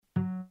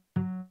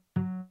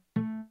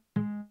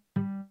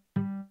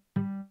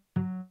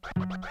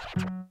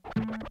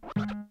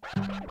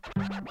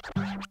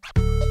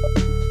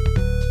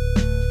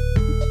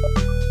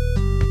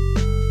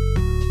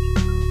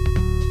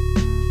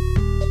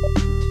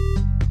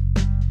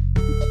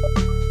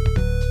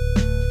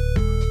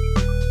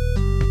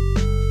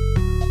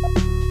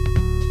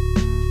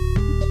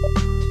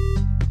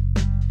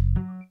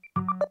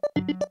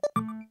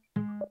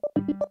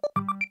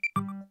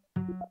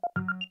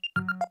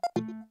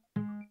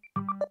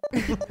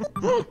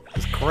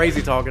It's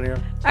crazy talking here.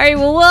 All right,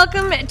 well,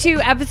 welcome to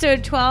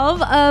episode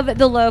 12 of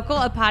The Local,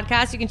 a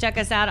podcast. You can check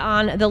us out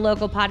on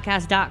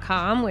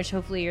thelocalpodcast.com, which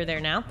hopefully you're there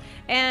now,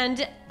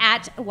 and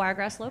at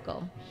Wiregrass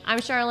Local. I'm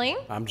Charlene.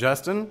 I'm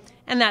Justin.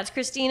 And that's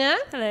Christina.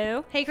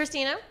 Hello. Hey,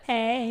 Christina.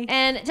 Hey.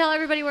 And tell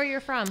everybody where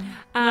you're from.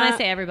 When I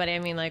say everybody, I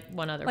mean like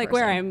one other like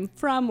person. where I'm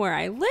from, where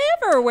I live,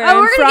 or where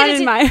I'm from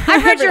in my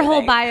I've read your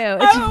whole bio.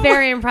 It's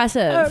very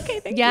impressive. Okay,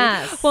 thank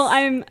you. Well,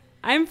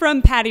 I'm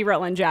from Patti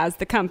Rutland Jazz,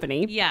 the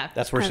company. Yeah.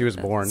 That's where she was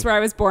born. That's where I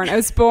was born. I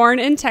was born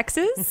in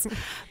Texas,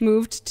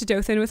 moved to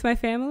Dothan with my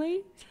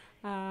family.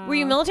 Were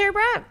you military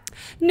brat?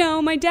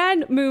 No, my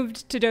dad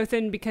moved to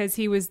Dothan because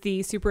he was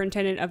the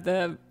superintendent of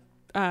the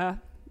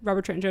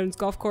Robert Trent Jones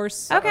golf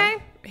course. Okay.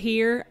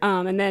 Here.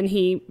 And then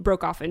he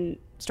broke off and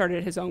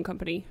started his own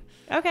company.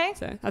 Okay.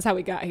 So that's how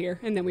we got here.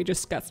 And then we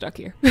just got stuck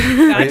here.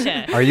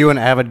 Gotcha. Are you an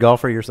avid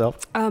golfer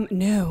yourself?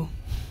 No.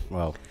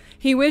 Well,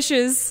 He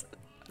wishes.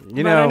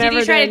 you know. Did he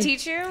Never try did. to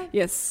teach you?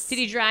 Yes. Did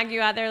he drag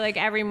you out there like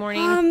every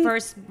morning,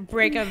 first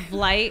break of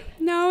light?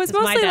 No, it's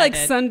That's my mostly dad like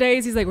did.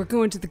 Sundays. He's like, we're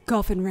going to the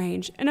golfing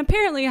range. And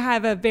apparently I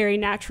have a very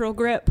natural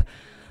grip.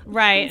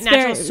 Right. It's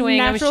Natural very- swing,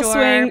 natural I'm sure.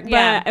 swing.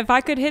 Yeah. But if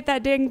I could hit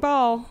that dang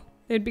ball,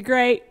 it'd be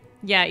great.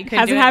 Yeah, you could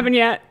Hasn't do it. happened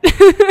yet.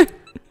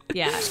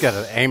 Yeah. Just got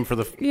to aim for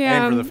the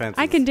Yeah, aim for the fences.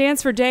 I can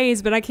dance for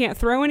days, but I can't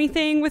throw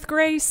anything with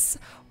grace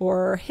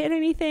or hit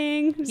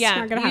anything. It's Yeah.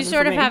 not gonna You happen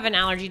sort for of me. have an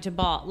allergy to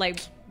ball.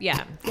 Like,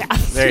 yeah.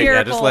 There you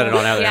go. Just let it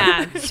on out there.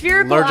 Yeah.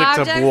 Spherical Allergic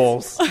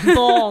objects. to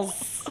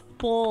bulls.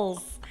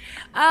 Bulls.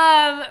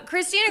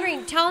 Christina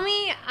Green, tell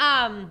me,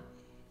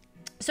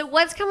 so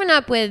what's coming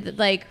up with,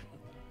 like,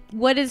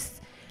 what is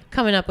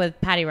coming up with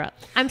Patti Rutland?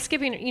 I'm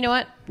skipping, you know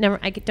what?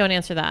 Don't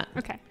answer that.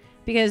 Okay.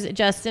 Because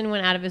Justin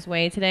went out of his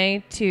way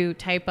today to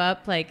type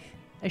up, like,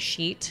 a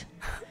sheet.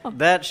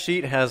 That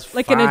sheet has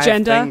Like 5 an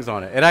agenda? things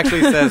on it. It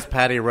actually says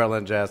Patti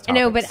Rutland Jazz I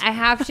know, topics. but I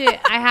have to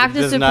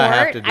does support. not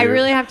have to I do-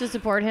 really have to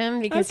support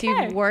him because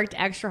Okay. he worked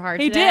extra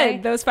hard He today.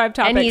 did. Those 5 And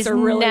topics he's are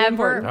really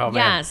never, important. Oh,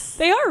 man. yes.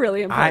 They are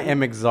really I important.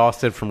 am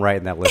exhausted from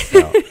writing that list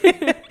out.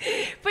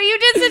 But you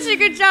did such a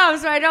good job,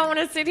 so I don't want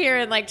to sit here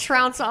and like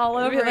trounce all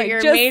over Like,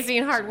 your just-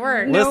 amazing hard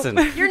work. Listen,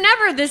 You're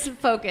never this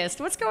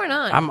focused. What's going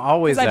on? I'm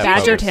always 'Cause I that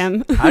badgered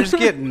focused. him. I just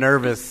get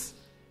nervous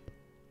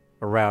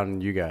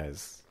around you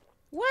guys.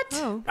 What?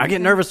 Oh. I get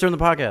nervous during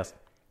the podcast.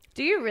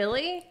 Do you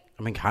really?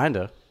 I mean, kind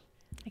of.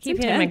 I keep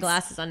hitting my intense.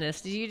 glasses on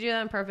this. Did you do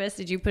that on purpose?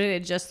 Did you put it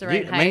at just the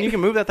right I height? mean, you can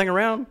move that thing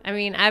around. I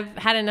mean, I've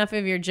had enough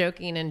of your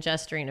joking and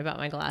gesturing about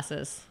my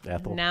glasses.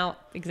 Ethel. Now,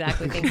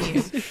 exactly. Thank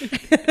you.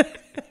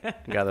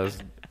 You got those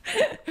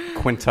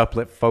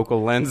quintuplet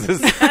focal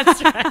lenses.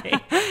 That's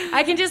right.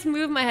 I can just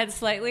move my head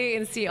slightly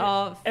and see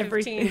all 15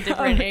 Everything.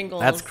 different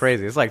angles. That's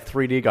crazy. It's like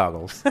 3D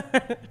goggles.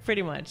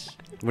 Pretty much.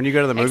 When you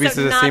go to the movies, Except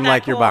does it not seem that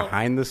like you're cool.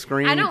 behind the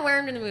screen? I don't wear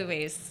them in the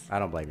movies. I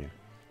don't blame you.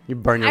 You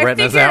burn your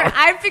retinas out.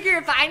 I figure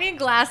if I need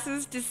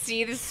glasses to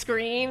see the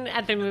screen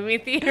at the movie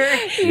theater,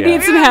 You Yeah. need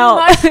we some have help.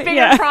 a much bigger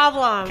Yeah.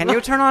 problem. Can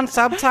you turn on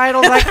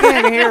subtitles? I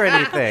can't hear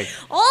anything.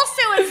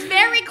 Also, it's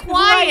very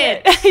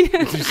quiet. I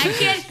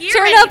can't hear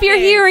Turn anything. up your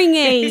hearing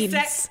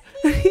aids.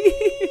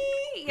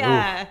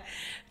 Yeah.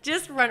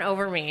 Just run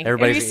over me.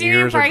 Everybody's if you see me in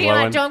ears are parking lot,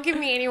 glowing. don't give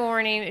me any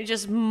warning.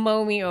 Just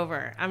mow me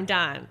over. I'm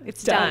done.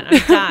 It's done. done.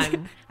 I'm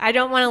done. I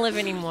don't want to live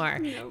anymore.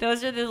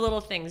 Those are the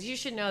little things. You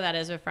should know that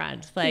as a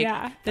friend. Like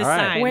Yeah. the All right.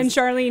 signs. When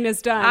Charlene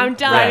is done, I'm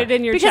done. write it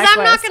in your because checklist.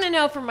 I'm not going to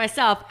know for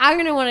myself. I'm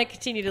going to want to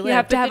continue to live. You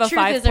have to but have the a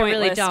truth is, I 5-point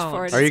really list don't.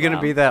 for it. Are you as going to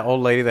well. be that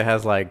old lady that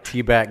has like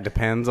T-back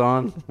Depends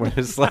on? Where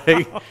it's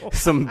like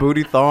some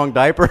booty thong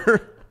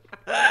diaper?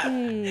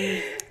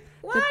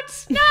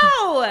 What?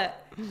 No.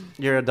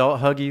 Your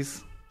adult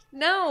Huggies?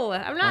 No,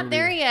 I'm not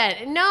there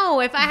yet. No,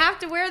 if I have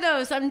to wear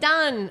those, I'm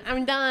done.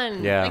 I'm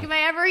done. Yeah. Like if I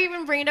ever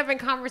even bring it up in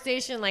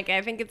conversation, like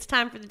I think it's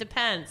time for the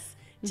Depends.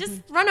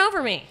 Just run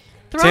over me.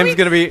 Throw Tim's me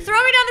gonna be- throw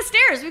me down the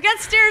stairs. We've got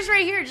stairs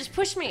right here. Just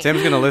push me.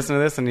 Tim's going to listen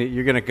to this and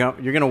you're going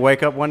to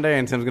wake up one day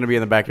and Tim's going to be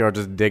in the backyard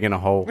just digging a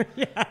hole.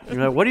 You're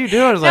like, what are you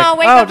doing? I was no, like,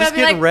 wake oh, up just and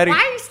be getting like, ready. why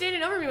are you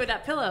standing over me with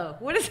that pillow?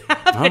 What is Oh,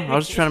 happening? I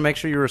was just trying to make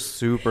sure you were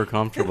super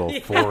comfortable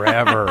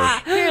forever.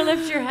 Here,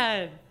 lift your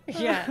head.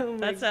 Yeah, Oh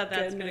that's how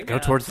that's going to go. Go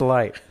towards the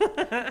light.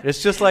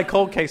 It's just like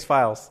cold case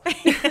files. All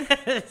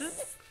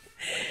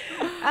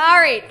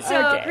right, so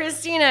Okay.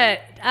 Christina,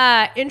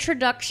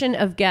 introduction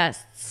of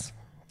guests.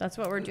 That's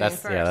what we're doing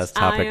That's first. that's I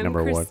topic am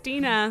number one.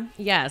 Christina.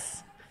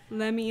 Yes.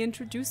 Let me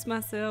introduce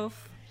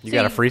myself. You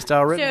got a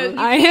freestyle written?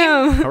 so I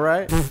am. All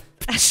right.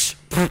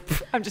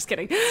 I'm just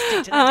kidding.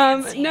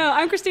 dancing. No,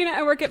 I'm Christina.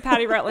 I work at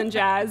Patti Rutland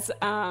Jazz.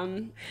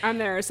 I'm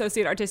their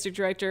associate artistic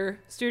director,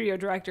 studio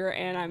director,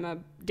 and I'm a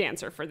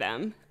dancer for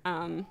them.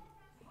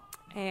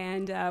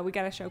 And we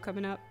got a show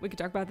coming up. We could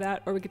talk about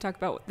that, or we could talk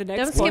about the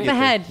next Don't one. skip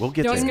ahead. We'll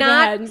get Don't there. skip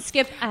Not ahead.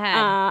 skip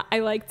ahead. I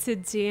like to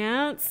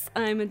dance.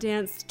 I'm a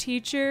dance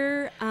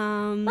teacher.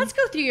 Let's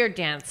go through your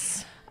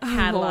dance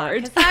catalog.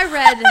 Lord. 'Cause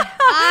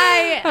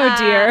I Oh,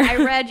 dear. I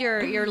read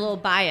your little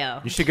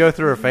bio. You should go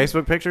through her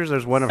Facebook pictures.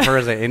 There's one of her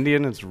as an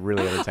Indian. It's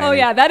really entertaining. Oh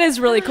yeah, that is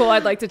really cool.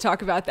 I'd like to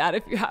talk about that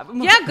if you have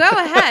them. Yeah, go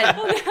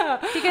ahead.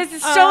 Because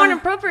it's so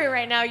inappropriate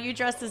right now. You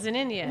dressed as an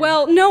Indian.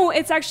 Well, no,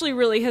 it's actually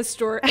really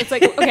historic. It's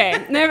like,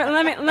 okay,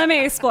 let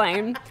me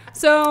explain.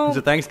 So It's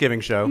a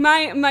Thanksgiving show.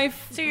 my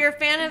so you're a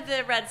fan of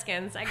the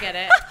Redskins. I get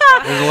it.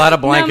 There's a lot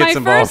of blankets my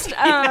involved.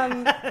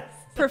 first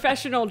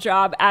professional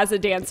job as a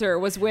dancer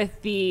was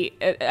with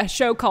a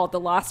show called The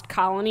Lost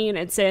Colony, and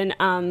it's in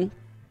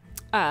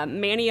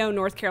Manio,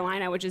 North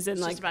Carolina, which is in I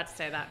was like just about to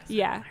say that.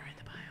 yeah. I read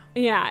the bio.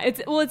 Yeah,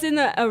 it's in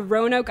the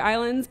Roanoke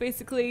Islands,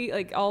 basically,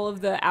 like all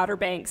of the Outer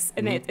Banks,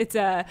 and it's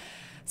a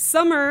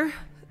summer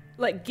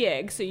like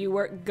gig. So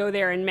you go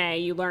there in May,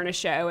 you learn a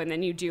show, and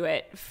then you do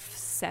it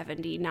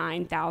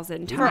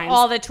 79,000 times For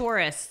all the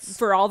tourists.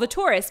 for all the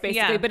tourists,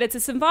 basically. Yeah. But it's a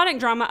symphonic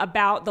drama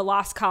about the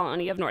lost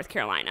colony of North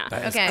Carolina.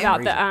 That is Okay.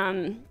 About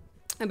crazy.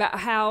 about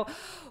how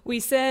we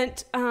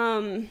sent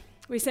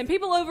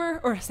people over,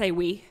 or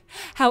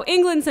how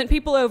England sent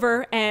people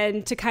over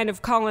and to kind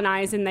of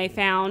colonize, and they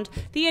found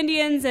the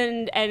Indians,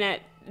 and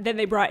then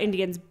they brought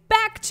Indians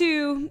back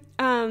to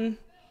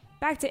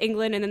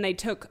England, and then they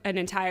took an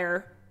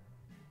entire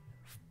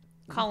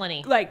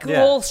Colony.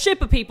 whole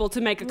ship of people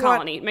to make a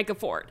colony, make a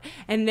fort,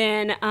 and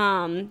then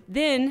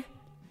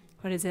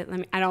what is it?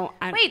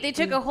 Wait, they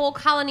took a whole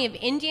colony of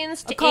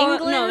Indians to England.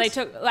 England? No, they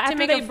took after to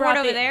make they a brought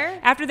fort over there?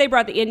 After they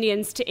brought the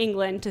Indians to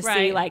England to see,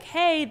 Right. like,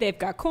 hey, they've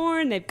got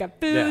corn, they've got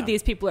food, Yeah.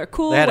 these people are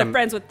cool, They had we're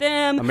friends with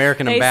them.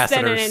 American they sent an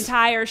ambassadors.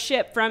 entire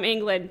ship from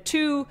England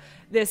to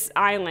this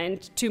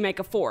island to make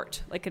a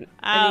fort, like an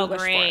Oh,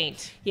 English great.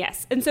 fort.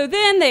 Yes, and so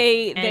then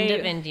they End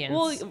of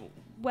Indians.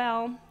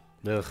 Well,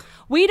 Ugh.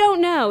 we don't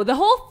know. The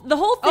whole thing.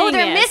 Oh,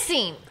 they're is,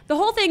 missing. The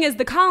whole thing is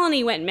the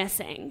colony went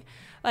missing.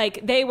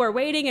 Like, they were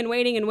waiting and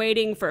waiting and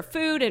waiting for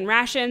food and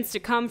rations to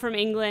come from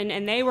England,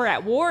 and they were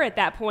at war at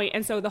that point.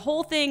 And so the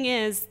whole thing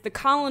is the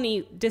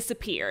colony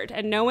disappeared,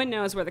 and no one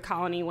knows where the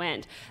colony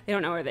went. They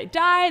don't know where they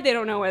died. They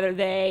don't know whether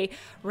they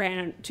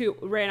ran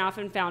off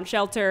and found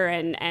shelter.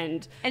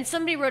 And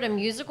somebody wrote a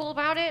musical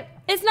about it?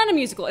 it's not a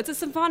musical. It's a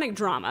symphonic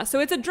drama. So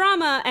it's a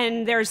drama,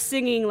 and they're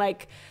singing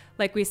like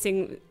we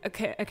sing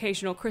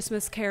occasional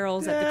Christmas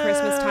carols at the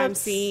Christmas time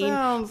scene.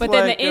 sounds But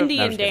then like the a- Indian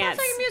No, I'm just kidding. dance.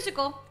 It's like a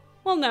musical.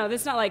 Well, no,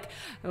 it's not like,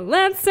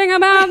 let's sing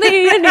about the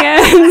Indians.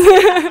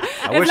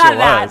 I wish not it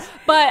that. was.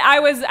 But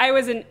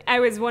I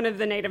was one of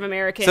the Native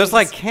Americans. So it's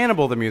like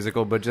Cannibal the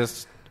musical, but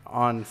just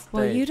on stage.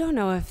 well, you don't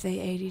know if they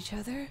ate each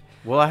other.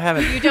 Well, I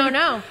haven't. You don't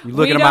know. You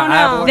look We into my don't know.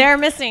 eyeball. They're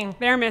missing.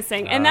 They're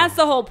missing, and that's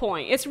the whole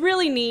point. It's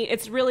really neat.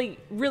 It's really,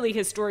 really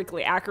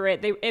historically accurate.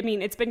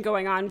 It's been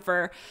going on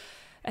for,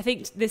 I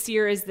think this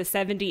year is the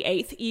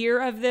 78th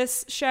year of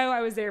this show.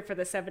 I was there for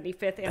the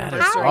 75th anniversary.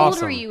 is How old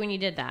awesome. were you when you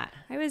did that?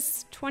 I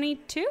was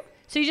 22,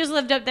 So you just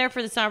lived up there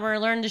for the summer,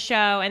 learned the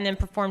show, and then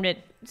performed it.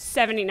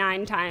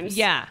 79 times.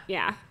 Yeah.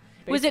 Yeah.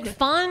 Was it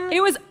fun?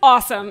 It was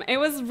awesome. It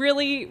was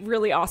really,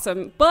 really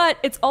awesome. But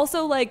it's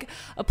also like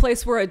a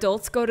place where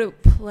adults go to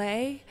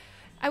play.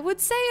 I would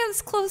say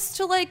it's close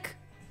to like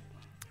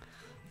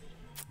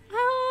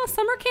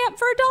summer camp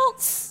for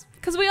adults.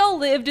 Because we all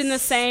lived in the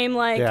same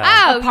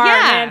Yeah. Oh, apartment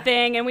yeah.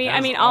 thing, and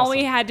That's all we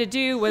awesome. had to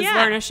do was Yeah.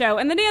 learn a show.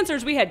 And the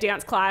dancers, we had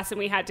dance class, and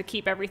we had to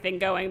keep everything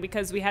going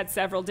because we had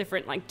several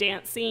different like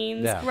dance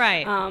scenes. Yeah.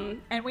 Right.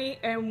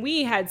 And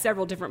we had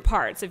several different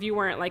parts. If you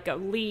weren't like a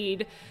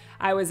lead,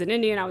 I was an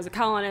Indian, I was a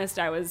colonist,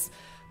 I was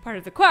part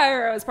of the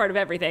choir, I was part of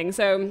everything.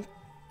 So,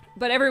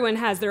 but everyone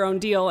has their own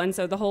deal, and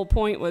so the whole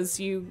point was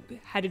you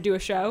had to do a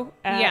show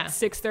at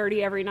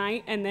 6:30 every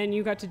night, and then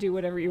you got to do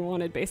whatever you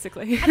wanted,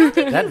 basically.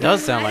 That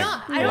does sound like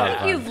I a don't lot of think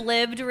fun. you've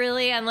lived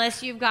really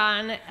unless you've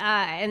gone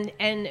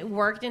and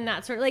worked in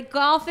that sort of, like,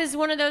 golf is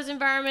one of those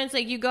environments,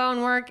 like you go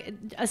and work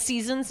a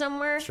season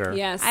somewhere. Sure.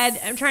 Yes.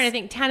 I'm trying to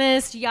think,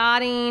 tennis,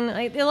 yachting,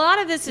 like a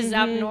lot of this is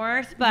up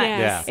north, but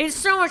Yes. Yeah. it's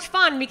so much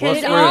fun because Well,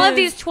 it's all where- of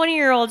these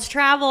 20-year-olds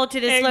travel to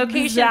this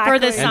location for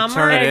the Exactly. And summer.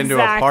 turn it into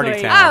a party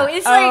Exactly. town. Oh,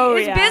 it's like Oh,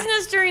 it's yeah.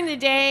 business during the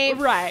day,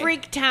 Right.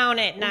 freak town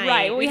at night.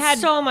 Right, we It's had-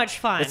 so much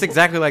fun. It's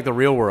exactly like the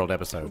Real World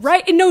episodes.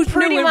 Right? No,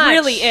 Pretty it much.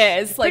 really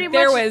is. Like, Pretty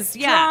there much, was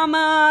yeah.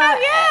 drama.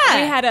 Oh,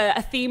 yeah. We had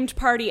a themed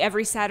party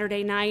every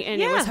Saturday night, and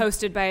it was Yeah.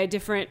 hosted by a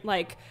different,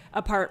 like,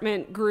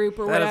 apartment group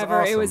or That is whatever.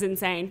 It awesome. was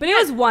insane. But it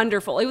was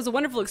wonderful. It was a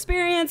wonderful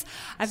experience.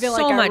 I feel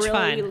So like I much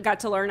really fun.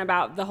 got to learn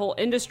about the whole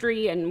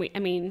industry, and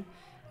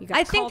you got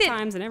I call think that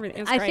times and everything.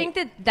 It was I great. think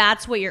that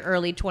that's what your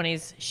early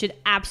 20s should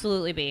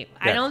absolutely be.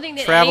 I Yeah. don't think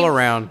that Travel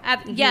around.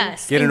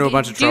 Yes, Get into and a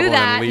bunch of do trouble and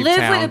that. leave Live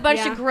town. with a bunch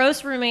Yeah. of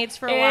gross roommates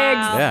for a while.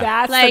 Yeah.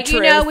 That's Like, the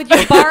you know, truth. with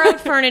your borrowed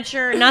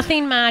furniture,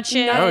 nothing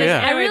matches. Oh,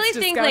 yeah. I Oh, really it's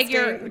think like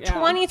your disgusting. Yeah.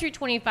 20 through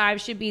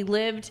 25 should be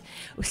lived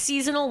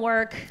seasonal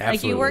work. Like, you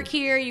Absolutely. work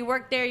here, you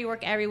work there, you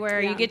work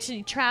everywhere. Yeah. You get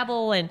to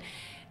travel, and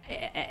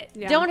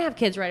Yeah. Don't have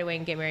kids right away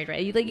and get married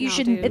right. You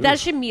should. Dude. That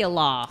should be a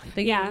law.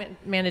 Yeah.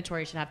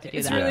 Mandatory should have to do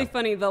It's that. really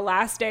funny. The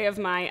last day of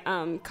my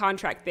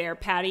contract there,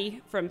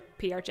 Patti from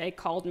PRJ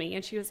called me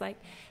and she was like,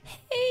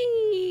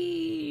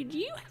 "Hey, do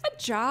you have a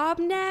job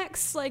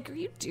next? Like, are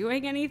you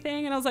doing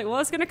anything?" And I was like, "Well, I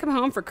was going to come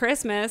home for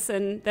Christmas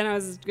and then I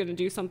was going to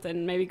do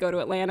something, maybe go to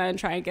Atlanta and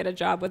try and get a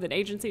job with an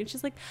agency." And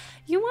she's like,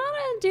 "You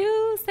want to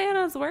do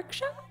Santa's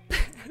workshop?" I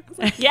was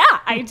like, "Yeah,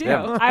 I do.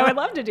 I would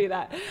love to do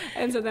that."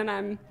 And so then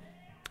I'm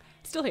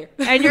still here.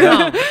 And you're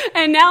home.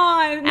 And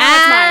now it's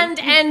mine.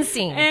 End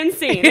scene. And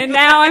scene. And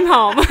now I'm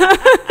home.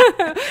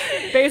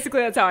 Basically,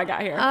 that's how I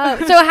got here.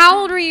 So how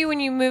old were you when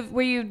you moved?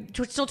 Were you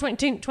still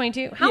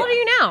 22? How old are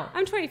you now?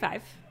 I'm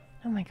 25.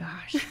 Oh my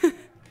gosh.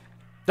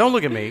 Don't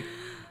look at me.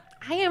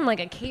 I am like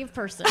a cave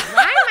person.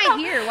 Why am I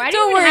here? Why do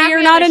Don't you even worry, have you're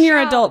me not on in the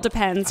your show? adult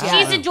depends.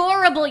 She's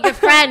adorable, your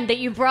friend that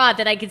you brought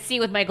that I could see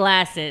with my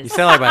glasses. You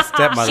sound like my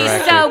stepmother. She's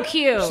actually. so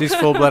cute. She's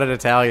full-blooded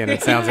Italian.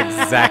 It sounds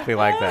exactly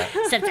like that.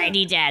 Except I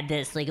need to add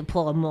this so I can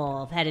pull a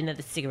mole. I've had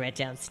another cigarette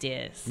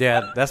downstairs.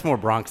 Yeah, that's more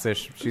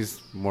Bronx-ish.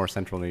 She's more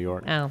Central New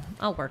York. Oh,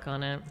 I'll work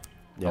on it.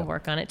 Yeah. I'll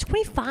work on it.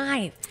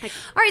 25. All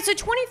right, so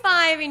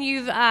 25, and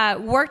you've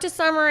worked a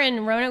summer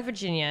in Roanoke,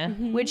 Virginia,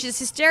 which is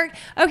hysterical.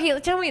 Okay,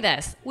 tell me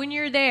this. When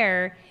you're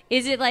there,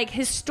 is it like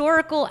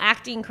historical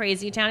acting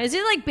crazy town? Is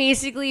it like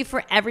basically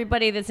for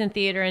everybody that's in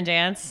theater and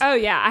dance? Oh,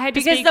 yeah. I had to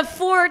Because speak- the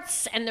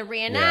forts and the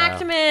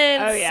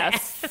reenactments. Oh,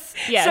 yes.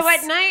 Yes. So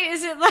at night,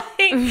 is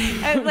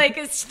it like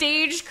a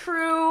stage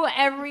crew?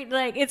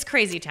 It's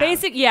crazy town.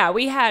 Yeah,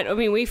 we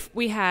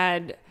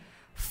had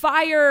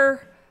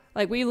fire.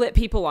 Like, we lit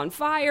people on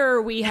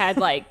fire. We had,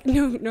 like,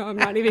 no, I'm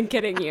not even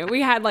kidding you. We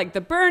had, like, the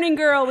burning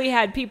girl. We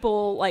had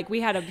people, like, we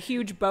had a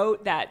huge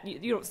boat that,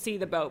 you don't see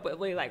the boat, but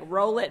we, like,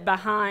 roll it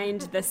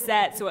behind the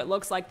set so it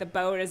looks like the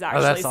boat is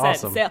actually that's set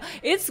awesome. sail.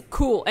 It's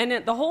cool.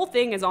 And the whole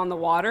thing is on the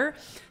water.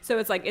 So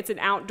it's, like, it's an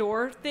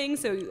outdoor thing.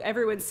 So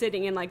everyone's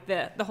sitting in, like,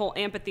 the whole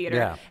amphitheater.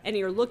 Yeah. And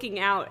you're looking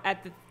out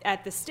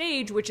at the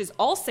stage, which is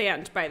all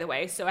sand, by the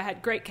way. So I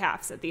had great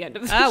calves at the end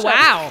of the show. Oh,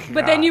 wow.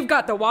 But then you've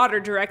got the water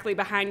directly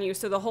behind you,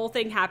 so the whole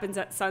thing happens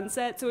at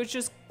sunset. So it's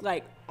just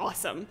like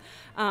awesome.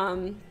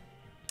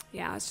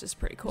 Yeah, it's just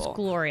pretty cool. It's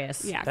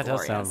glorious. Yeah, That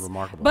glorious. does sound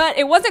remarkable. But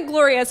it wasn't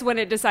glorious when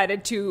it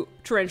decided to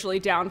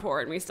torrentially downpour,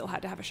 and we still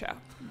had to have a show.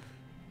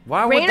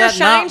 Why Rain would or that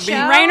shine not be?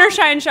 show? Rain or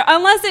shine show,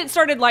 unless it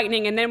started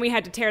lightning, and then we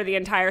had to tear the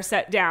entire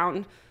set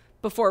down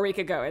before we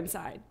could go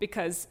inside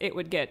because it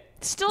would get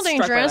Still struck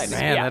by dangerous. lightning.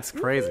 Man, Yeah. that's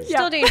crazy.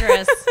 Still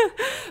dangerous.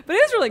 But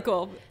it was really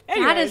cool. That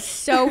Anyways. is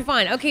so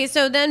fun. Okay,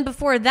 so then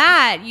before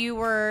that, you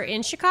were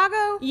in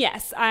Chicago?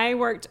 Yes, I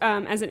worked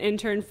as an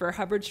intern for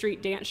Hubbard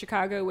Street Dance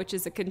Chicago, which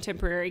is a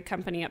contemporary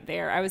company up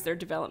there. I was their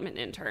development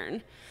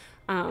intern.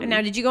 And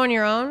now, did you go on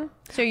your own?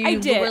 So you I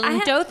did. were in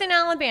Dothan,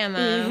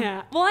 Alabama.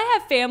 Yeah. Well, I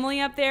have family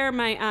up there.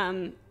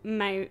 My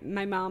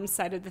my mom's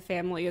side of the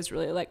family is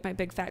really like my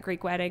big fat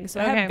Greek wedding. So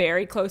I Okay. have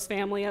very close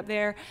family up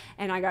there,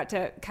 and I got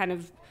to kind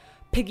of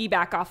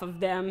piggyback off of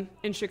them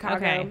in Chicago.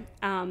 Okay.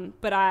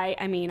 But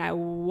I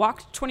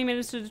walked 20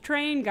 minutes to the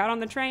train, got on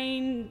the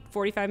train,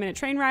 45-minute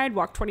train ride,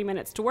 walked 20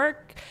 minutes to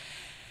work.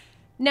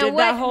 Now, Did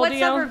that whole what deal.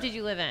 suburb did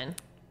you live in?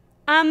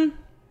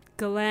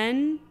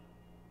 Glenview?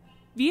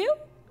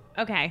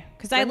 Okay,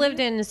 because I lived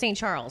in St.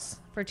 Charles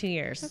for 2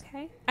 years.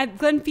 Okay. At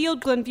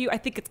Glenview. I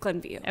think it's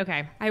Glenview.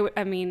 Okay. I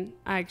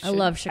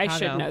love I Chicago.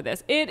 should know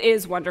this. It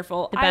is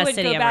wonderful. The I best would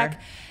city go ever.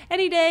 back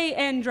any day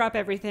and drop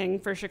everything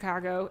for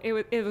Chicago.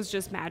 It was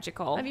just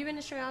magical. Have you been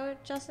to Chicago,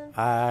 Justin?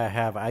 I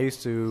have. I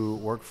used to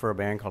work for a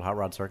band called Hot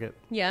Rod Circuit.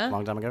 Yeah. A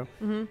long time ago.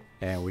 Mm-hmm.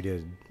 And we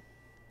did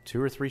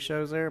 2 or 3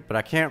 shows there. But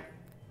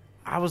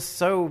I was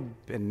so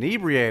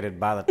inebriated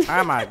by the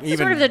time I even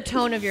Sort of the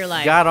tone of your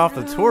life. got off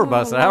the tour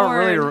bus. I don't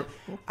really. Lord.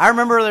 I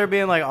remember there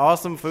being like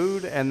awesome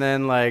food and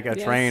then like a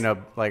Yes. train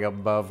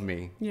above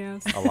me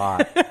Yes. a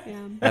lot. Yeah.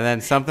 And then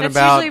something That's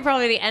about usually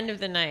probably the end of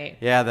the night.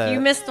 Yeah, you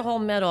missed the whole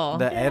middle.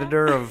 the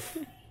editor of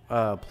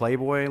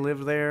Playboy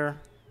lived there.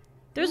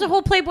 There's a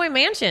whole Playboy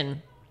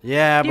Mansion.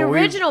 Yeah, The but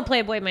original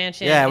Playboy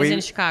Mansion Yeah, is we-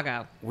 in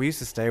Chicago. we used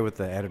to stay with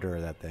the editor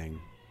of that thing.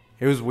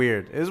 It was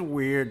weird. It was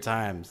weird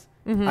times.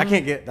 Mm-hmm. I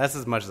can't get. That's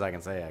as much as I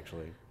can say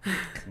actually.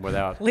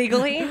 Without,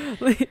 Legally?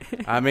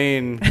 I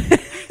mean,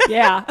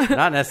 Yeah.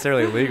 not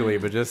necessarily legally,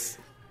 but just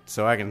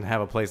so I can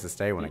have a place to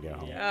stay when I get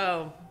home.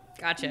 Oh,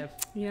 gotcha.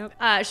 Yep.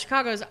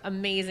 Chicago's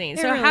amazing. It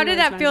So really how did was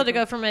that feel to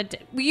magical. go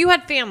from you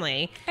had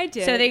family. I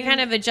did, So they and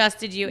kind of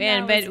adjusted you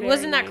in, that but was very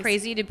wasn't that nice.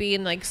 crazy to be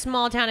in like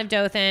small town of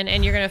Dothan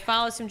and you're going to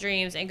follow some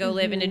dreams and go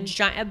live in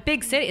a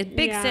big city,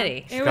 Yeah.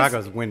 city. It was-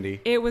 Chicago's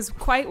windy. It was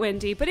quite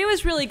windy, but it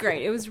was really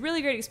great. It was a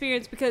really great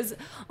experience because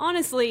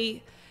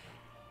honestly,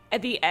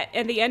 at the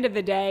end of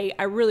the day,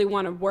 I really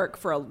want to work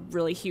for a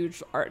really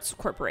huge arts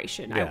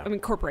corporation. Yeah. I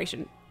mean,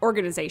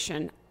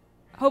 organization.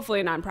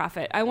 Hopefully a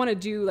nonprofit. I want to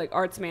do like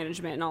arts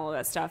management and all of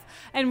that stuff.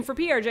 And for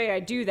PRJ, I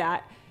do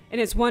that, and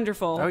it's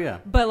wonderful. Oh, yeah.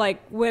 But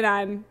like when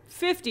I'm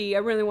 50, I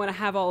really want to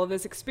have all of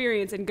this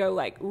experience and go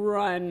like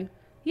run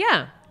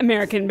Yeah.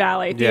 American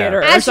Ballet Theater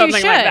or As you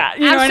something should. like that.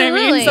 You know what I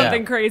Absolutely. mean?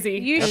 Something crazy.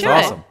 You That's should.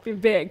 awesome. Be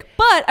big.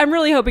 But I'm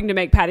really hoping to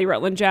make Patti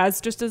Rutland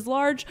Jazz just as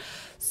large.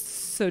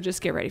 So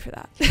just get ready for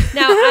that.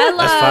 Now, I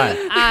That's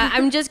love,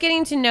 I'm just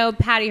getting to know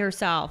Patti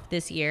herself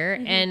this year.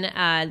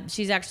 And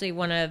she's actually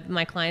one of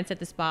my clients at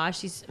the spa.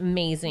 She's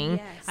amazing.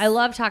 Yes. I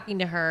love talking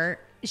to her.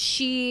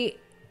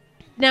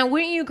 Now,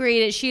 wouldn't you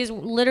agree that she is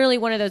literally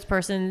one of those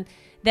persons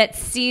that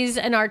sees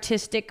an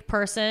artistic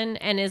person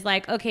and is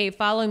like, okay,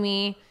 follow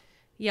me,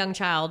 young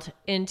child,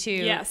 into...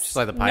 Yes. Just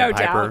like the No Pied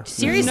Piper. doubt.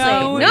 Seriously.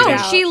 No No,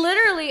 doubt. she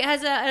literally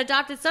has an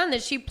adopted son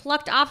that she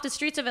plucked off the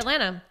streets of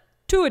Atlanta.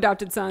 2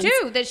 adopted sons.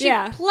 2 that she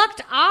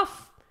plucked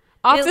off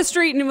the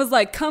street and it was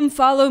like, come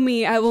follow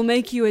me. I will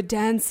make you a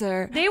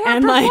dancer. They were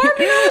And, performing like-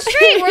 on the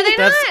street, were they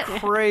That's not?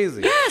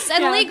 crazy. Yes,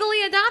 and Yeah.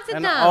 legally adopted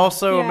And them.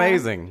 also Yeah.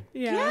 amazing.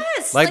 Yeah.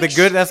 Yes. Like the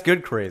good, that's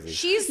good crazy.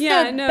 She's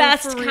Yeah, the no,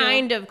 best for real.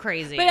 kind of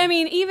crazy. But I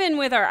mean, even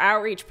with our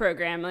outreach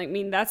program, like, I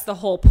mean, that's the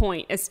whole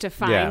point is to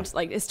find,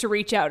 Yeah. is to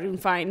reach out and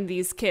find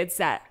these kids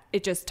that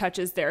it just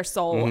touches their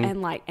soul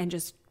and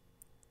just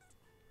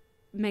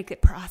make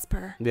it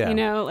prosper. Yeah. You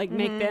know, like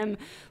make them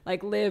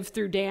like live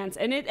through dance.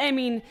 And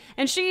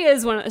and she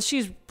is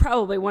she's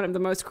probably one of the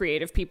most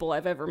creative people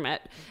I've ever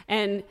met.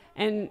 And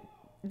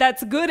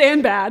that's good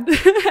and bad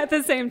at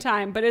the same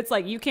time. But it's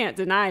like, you can't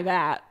deny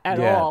that at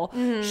Yeah. all.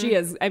 She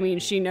is,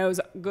 she knows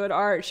good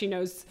art. She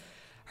knows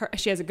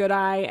she has a good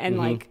eye and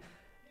like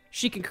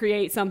she can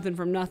create something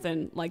from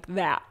nothing like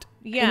that.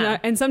 Yeah.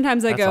 And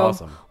sometimes I That's go,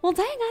 awesome. well,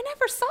 dang, I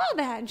never saw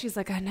that. And she's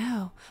like, I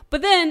know.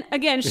 But then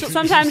again,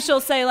 sometimes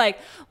she'll say like,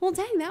 well,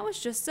 dang, that was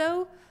just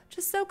so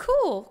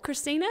cool,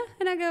 Christina.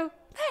 And I go,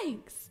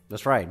 thanks.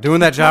 That's right. Doing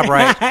that job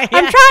right. I'm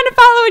trying to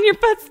follow in your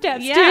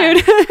footsteps, Yeah.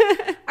 dude.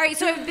 All right,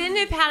 so I've been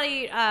to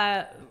Patti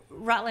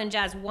Rutland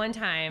Jazz one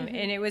time,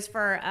 and it was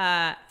for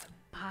I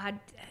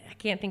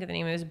can't think of the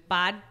name. It was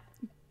Bod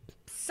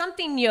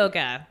something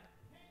yoga.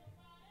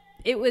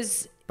 It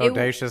was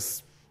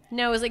Bodacious.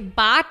 No, it was like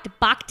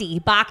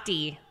Bhakti.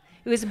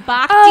 It was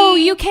Bhakti. Oh,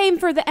 you came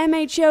for the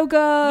MH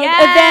yoga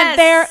Yes. event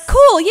there.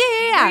 Cool.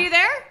 Yeah. Were you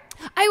there?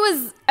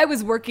 I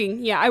was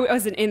working. Yeah, I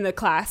wasn't in the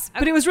class,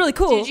 but it was really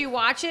cool. Did you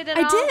watch it at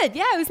all? I did.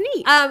 Yeah, it was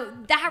neat.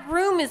 That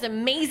room is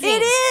amazing.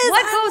 It is.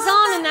 What I goes love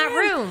on in that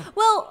room?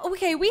 Well,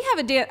 okay, we have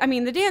a dance. I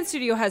mean, the dance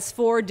studio has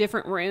 4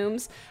 different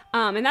rooms,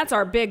 and that's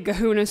our big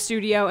Kahuna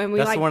studio. And we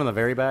That's like the one in the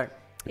very back.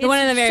 the one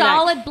in the very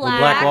solid back. black. With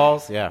black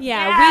walls. Yeah.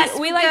 Yeah, Yes,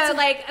 we with like the, to,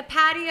 like a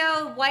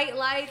patio, white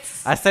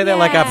lights. I say that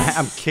like Yes.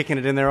 I'm kicking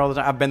it in there all the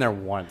time. I've been there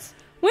once.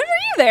 When were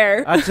you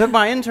there? I took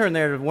my intern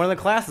there to one of the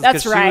classes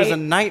That's because she was right. a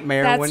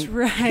nightmare. That's when,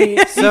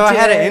 right. So I You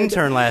had an did.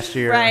 intern last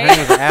year. Right. Her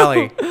name was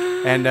Allie.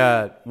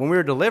 And when we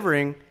were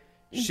delivering,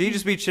 she'd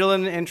just be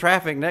chilling in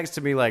traffic next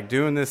to me, like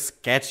doing this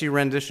sketchy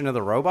rendition of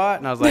the robot.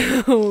 And I was like,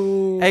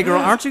 hey, girl,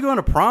 aren't you going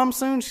to prom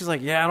soon? She's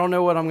like, yeah, I don't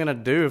know what I'm going to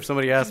do if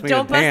somebody asks me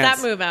Don't to bust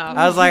dance. that move out.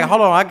 I was like,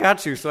 hold on, I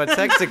got you. So I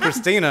texted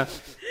Christina.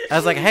 I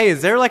was like, hey,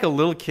 is there like a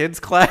little kids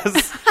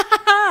class?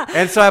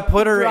 And so I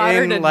put her Brought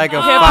her in to like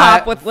a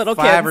hip-hop with little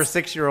 5 kids. or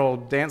 6 year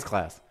old dance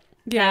class.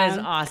 Yeah. That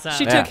is awesome.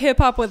 She Yeah. took hip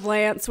hop with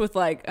Lance with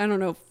like, I don't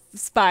know,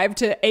 5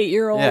 to 8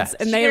 year olds, Yeah.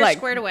 and She they got her like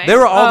squared away. They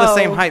were all the Oh.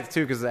 same height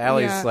too, because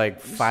Allie's Yeah.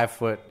 like 5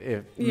 foot, yeah,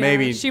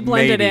 maybe. she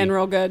blended maybe. in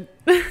real good.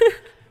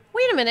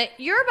 Wait a minute.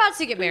 You're about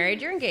to get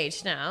married. You're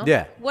engaged now.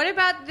 Yeah. What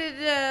about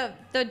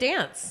the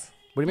dance?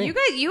 What do you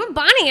mean? You and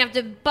Bonnie have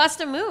to bust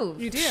a move.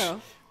 You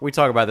do. We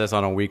talk about this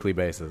on a weekly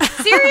basis.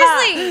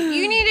 Seriously,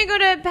 you need to go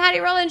to Patti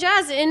Rutland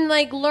Jazz and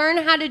like learn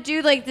how to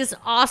do like this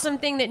awesome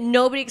thing that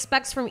nobody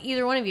expects from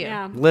either one of you.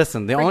 Yeah.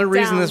 Listen, the only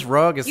reason down. this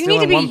rug is You still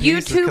need in to be one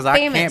piece is because YouTube I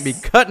can't be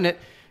famous. cutting it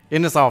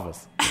in this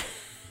office.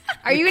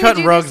 Are you You're gonna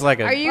cutting do rugs this? like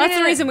a Are you Well, that's the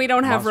gonna- reason we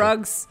don't have monster.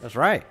 rugs, That's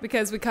right.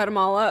 because we cut them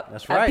all up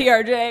That's at right.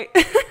 PRJ.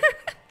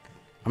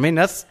 I mean,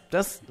 that's a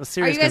Are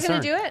serious you guys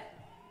concern. gonna do it?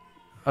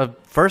 A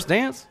first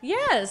dance?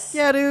 Yes.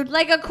 Yeah, dude.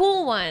 Like a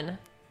cool one,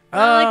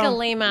 not like a Um,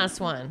 lame ass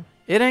one.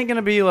 It ain't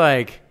gonna be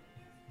like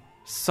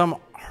some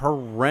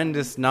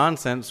horrendous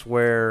nonsense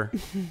where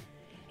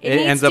it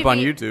needs ends to up on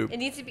be- YouTube. It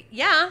needs to be.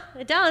 Yeah,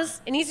 it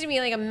does. It needs to be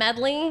like a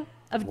medley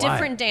of Why?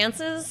 different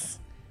dances.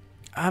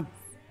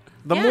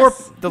 The Yes. more,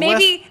 the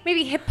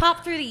maybe hip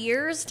hop through the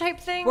years type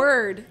thing.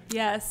 Word.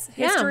 Yes.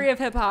 Yeah. History of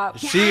hip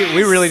hop. less.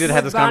 We really did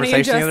have this Bonnie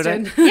and conversation the other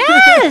day. Justin.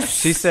 Yes.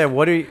 She said,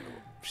 "What do you?"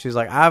 She's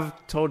like, "I've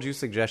told you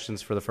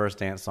suggestions for the first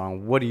dance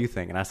song. What do you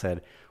think?" And I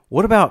said,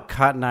 "What about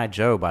Cotton Eye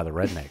Joe by the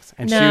Rednecks?"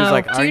 And no. she was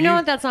like, do "Are you know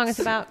what that song is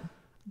about?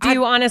 Do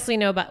you honestly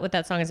know about what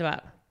that song is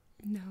about?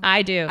 No.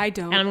 I do. I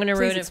don't. And I'm going to Please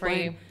ruin it for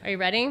explain. you. Are you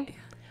ready?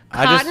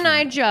 I just- Cotton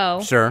Eye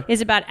Joe Sure.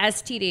 is about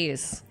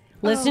STDs.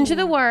 Listen to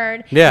the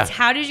word. Yeah. It's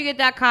how did you get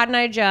that Cotton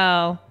Eye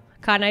Joe?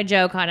 Cotton Eye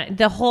Joe, Cotton Eye.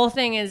 The whole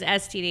thing is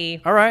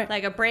STD. All right.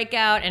 Like a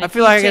breakout and I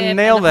feel like I Q-tip can and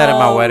nail the that at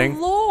my whole- wedding.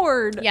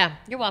 Lord. Yeah,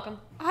 you're welcome.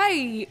 Where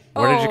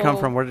did you come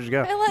from? Where did you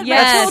go?" I let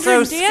Yes. my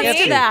children So dance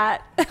sketchy. to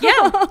that.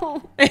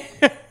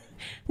 Yeah.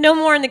 No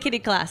more in the kiddie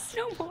class.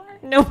 No more.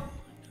 No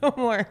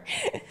more.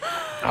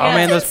 Oh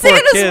man, those Sing poor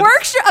at this kids.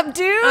 workshop,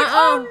 dude.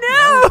 Oh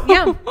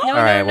Yeah. No, All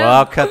right, well,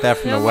 I'll cut that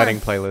from the wedding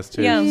playlist,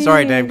 too. Yeah.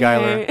 Sorry, Dave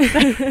Geiler.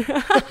 You're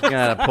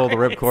going to pull the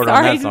ripcord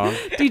on that song.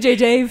 DJ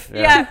Dave.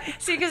 Yeah.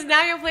 See, because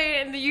now you'll play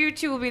it and the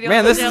YouTube will be the Man,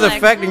 only this is like,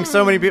 affecting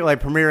so many people. Like,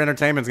 Premier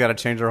Entertainment's got to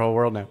change their whole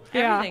world now.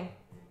 Yeah. everything.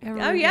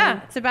 Oh,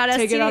 yeah. It's about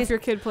Take STDs. it off your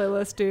kid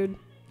playlist, dude.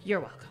 You're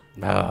welcome.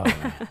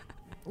 Oh,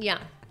 Yeah.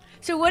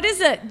 So what is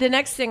the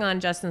next thing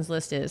on Justin's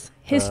list is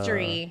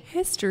history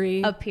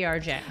History. of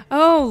PRJ.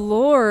 Oh,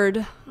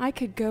 Lord. I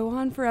could go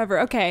on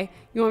forever. Okay.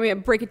 You want me to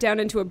break it down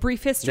into a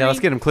brief history? yeah, let's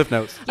get him Cliff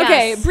Notes.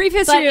 Okay, Yes, brief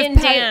history but of in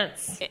Patti-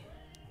 dance.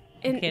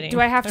 kidding. Do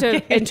I have to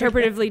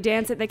interpretively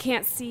dance it? They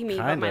can't see me,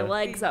 but Kinda. my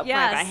legs up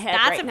Yes, by my head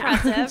that's right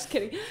impressive. now. Just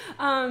kidding.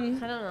 I don't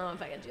know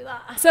if I can do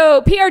that.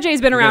 So PRJ's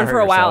been around gonna for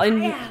a hurt while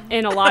yourself.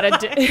 in a lot of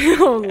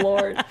oh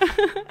Lord.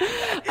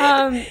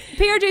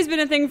 PRJ's been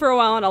a thing for a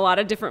while in a lot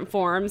of different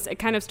forms. It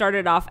kind of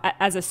started off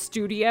as a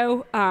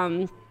studio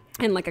and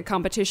like a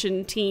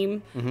competition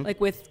team, like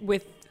with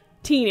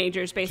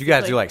teenagers basically. Did you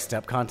guys do like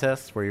step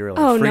contests where you were like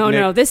Oh no, Freaknik?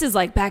 no! This is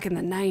like back in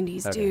the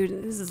 '90s, Okay.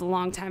 dude. This is a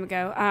long time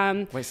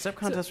ago. Wait, step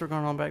contests were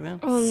going on back then?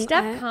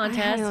 Step I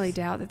contests? highly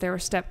doubt that there were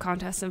step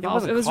contests involved.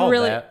 wasn't It was called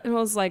really, that. it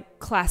was like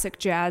classic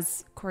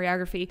jazz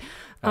choreography.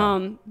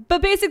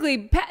 But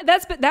basically,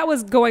 that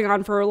was going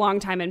on for a long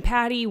time. And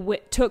Patti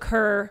took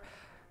her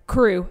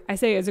crew. I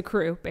say as a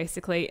crew,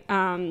 basically.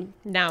 Now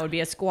it would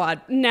be a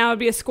squad. Now it'd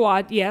be a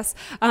squad, yes,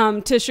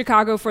 to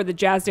Chicago for the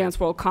Jazz Dance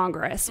World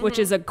Congress, which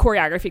is a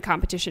choreography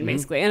competition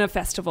basically and a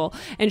festival.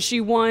 And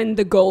she won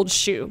the gold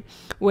shoe,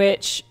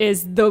 which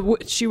is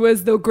she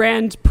was the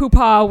grand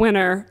poopah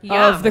winner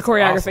of the That's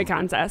choreography awesome.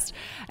 contest,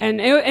 and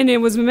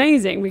it was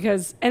amazing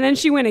and then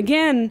she went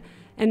again.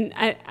 And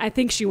I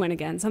think she went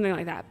again, something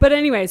like that. But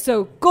anyway,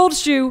 so gold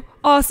shoe,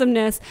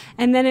 awesomeness.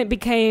 And then it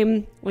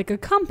became like a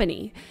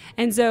company.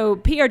 And so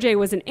PRJ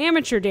was an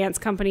amateur dance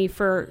company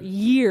for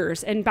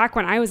years. And back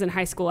when I was in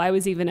high school, I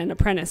was even an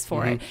apprentice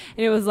for it.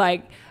 And it was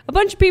like a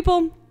bunch of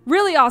people,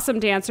 really awesome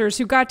dancers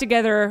who got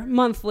together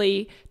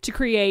monthly to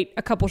create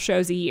a couple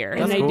shows a year.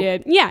 That's and they cool.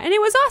 did. Yeah. And it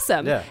was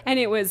awesome. Yeah. And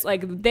it was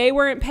like, they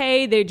weren't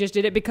paid. They just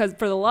did it because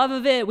for the love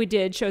of it. We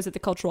did shows at the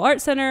Cultural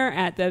Arts Center,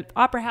 at the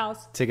Opera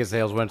House. Ticket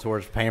sales went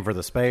towards paying for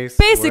the space.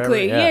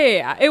 Basically, whatever.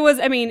 yeah. It was,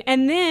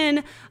 and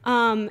then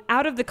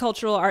out of the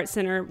Cultural Arts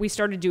Center, we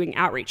started doing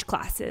outreach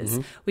classes.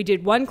 We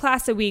did one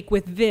class a week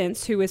with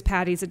Vince, who is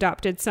Patty's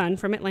adopted son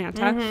from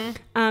Atlanta.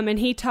 And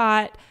he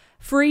taught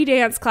free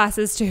dance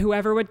classes to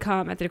whoever would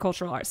come at the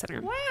Cultural Arts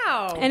Center.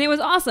 Wow. And it was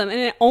awesome. And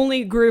it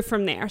only grew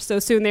from there. So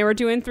soon they were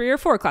doing 3 or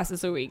 4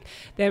 classes a week.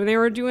 Then they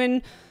were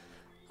doing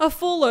a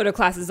full load of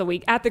classes a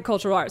week at the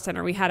Cultural Arts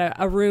Center. We had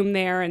a room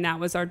there, and that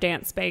was our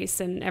dance space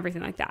and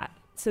everything like that.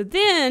 So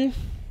then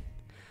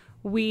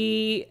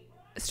we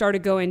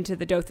started going to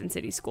the Dothan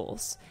City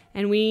schools.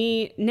 And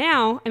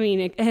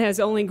it has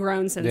only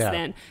grown since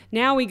then.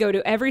 Now we go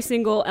to every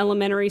single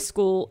elementary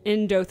school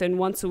in Dothan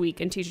once a week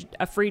and teach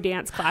a free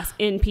dance class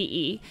in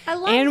PE. I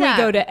love and that.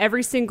 we go to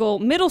every single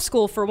middle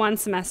school for one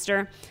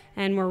semester.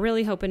 And we're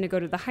really hoping to go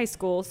to the high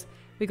schools.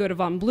 We go to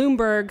Von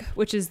Bloomberg,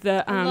 which is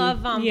the love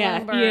Von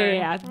Bloomberg.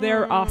 Yeah.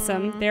 They're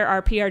awesome. They're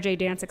our PRJ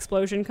Dance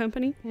Explosion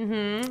company.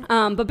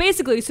 But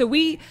basically, so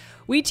we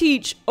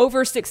teach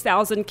over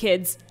 6,000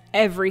 kids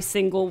every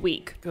single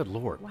week. Good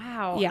Lord.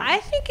 Wow. Yeah. I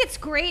think it's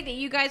great that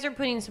you guys are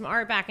putting some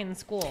art back in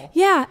school.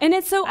 Yeah, and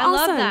it's so I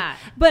love awesome. that.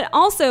 But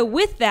also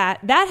with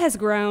that has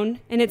grown,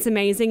 and it's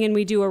amazing, and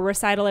we do a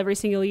recital every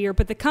single year,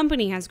 but the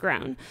company has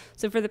grown.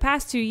 So for the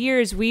past 2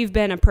 years, we've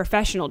been a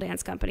professional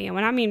dance company. And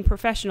when I mean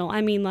professional,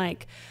 I mean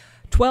like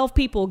 12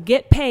 people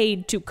get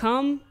paid to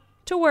come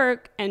to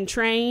work and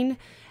train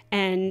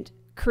and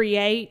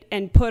create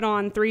and put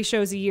on 3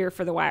 shows a year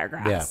for the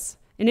Wiregrass.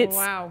 Yeah. And it's,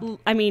 Wow.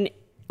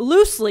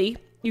 loosely,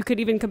 you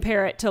could even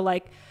compare it to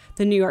like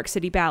the New York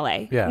City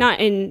Ballet. Yeah. Not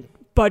in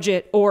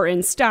budget or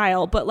in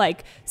style, but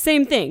like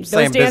same thing.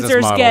 Same Those business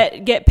dancers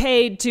model. get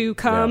paid to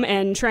come Yeah.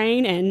 and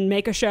train and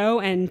make a show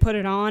and put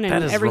it on and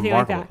That is everything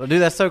remarkable. like that.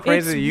 Dude, that's so crazy.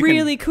 It's that you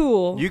really can,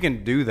 cool. You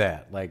can do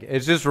that. Like,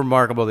 it's just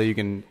remarkable that you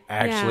can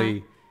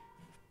actually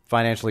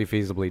financially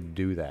feasibly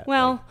do that.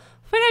 Well, Like,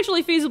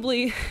 financially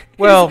feasibly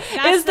Well, is the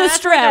That's where the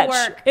stretch.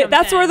 work comes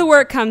That's where in. the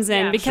work comes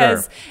in Yeah.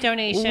 because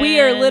Donations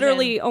we are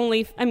literally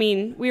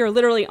and- we are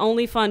literally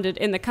only funded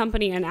in the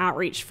company and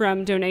outreach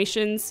from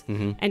donations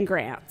and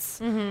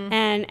grants.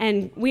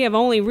 And we have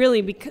only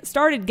really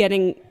started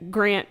getting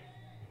grant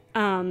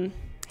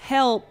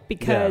help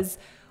because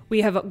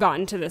we have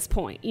gotten to this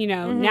point.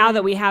 Now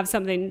that we have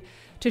something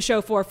to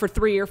show for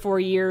 3 or 4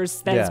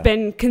 years that's Yeah.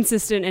 been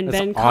consistent and That's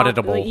been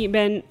auditable.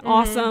 been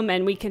awesome,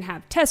 and we can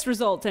have test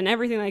results and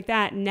everything like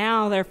that.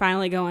 Now they're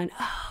finally going,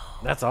 oh,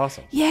 that's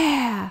awesome.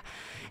 yeah.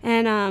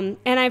 And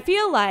I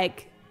feel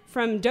like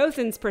from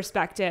Dothan's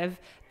perspective,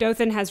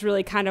 Dothan has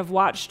really kind of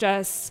watched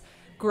us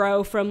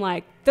grow from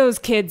like those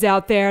kids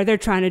out there, they're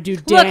trying to do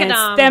Look at dance,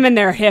 'em. them and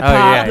their hip hop,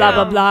 yeah, blah, yeah.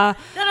 blah, blah.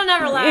 That'll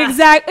never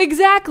last.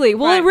 Exactly.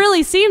 Well, Right. it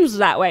really seems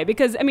that way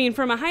because,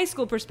 from a high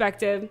school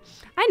perspective,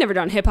 I never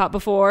done hip hop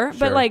before,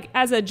 but Sure. like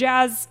as a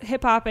jazz,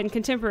 hip hop, and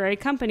contemporary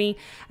company,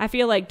 I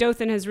feel like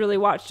Dothan has really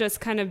watched us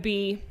kind of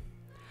be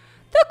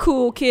the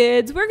cool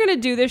kids. We're gonna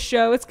do this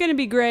show. It's gonna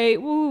be great.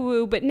 Woo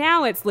woo. But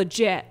now it's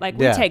legit. Like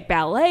we take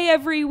ballet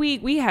every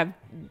week. We have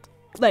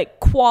like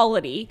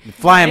quality.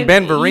 Flying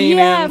Ben Vereen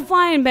in.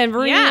 Flying Ben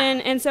Vereen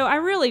in. And so I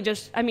really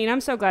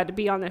I'm so glad to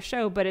be on this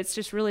show, but it's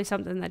just really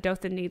something that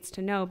Dothan needs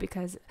to know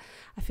because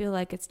I feel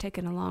like it's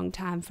taken a long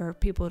time for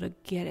people to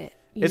get it,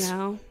 you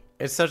know?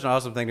 It's such an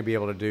awesome thing to be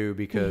able to do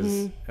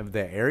because of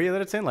the area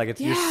that it's in. Like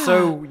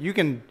you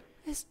can,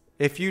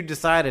 if you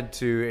decided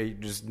to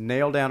just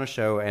nail down a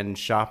show and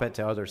shop it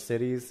to other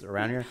cities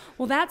around here.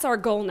 Well, that's our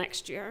goal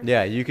next year.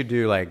 Yeah, you could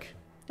do like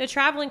the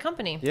traveling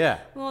company. Yeah.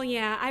 Well,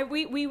 yeah.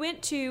 We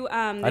went to.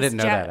 I didn't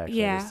know that actually.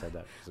 Yeah. I just said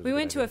that. We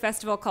went to a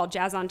festival called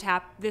Jazz on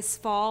Tap this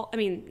fall. I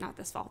mean, not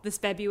this fall. This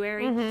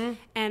February, and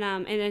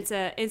it's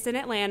in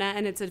Atlanta,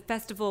 and it's a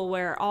festival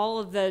where all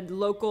of the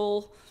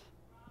local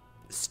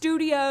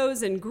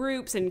studios and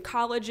groups and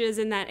colleges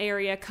in that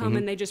area come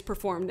and they just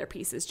perform their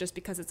pieces just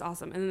because it's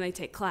awesome, and then they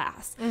take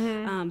class.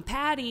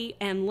 Patti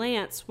and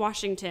Lance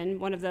Washington,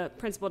 one of the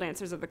principal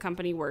dancers of the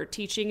company, were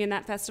teaching in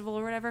that festival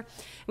or whatever.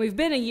 We've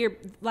been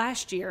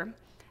last year,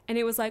 and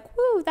it was like,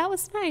 woo, that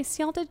was nice,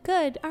 y'all did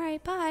good, all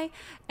right, bye.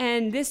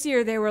 And this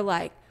year they were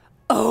like,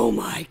 oh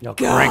my gosh.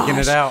 Cranking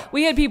it out.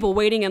 We had people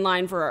waiting in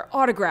line for our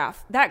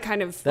autograph, that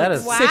kind of is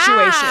situation.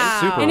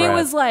 super And it rad.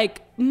 was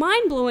like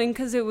mind-blowing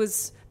because it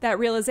was that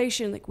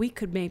realization, like we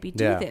could maybe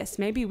do this.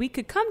 Maybe we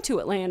could come to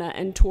Atlanta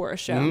and tour a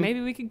show.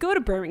 Maybe we could go to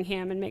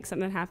Birmingham and make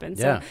something happen.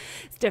 So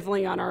it's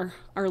definitely on our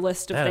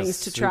list of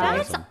things to try.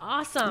 That's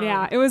awesome.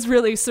 Yeah, it was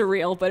really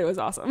surreal, but it was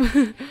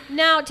awesome.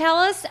 Now tell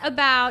us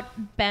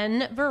about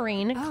Ben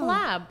Vereen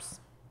collabs.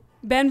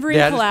 Ben Vereen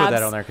Yeah, I collabs. just put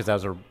that on there because that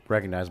was a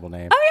recognizable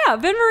name. Oh yeah,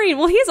 Ben Vereen.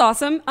 Well, he's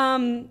awesome.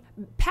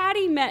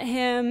 Patti met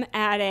him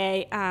at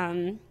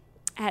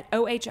at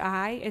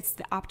OHI. It's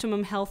the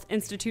Optimum Health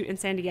Institute in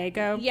San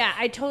Diego. Yeah,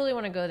 I totally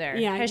want to go there.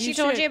 Yeah, Has she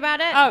told you about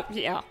it? Oh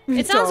yeah,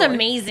 It sounds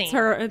amazing.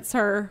 It's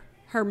her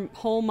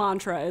whole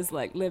mantra is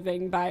like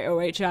living by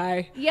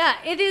OHI. Yeah,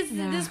 it is.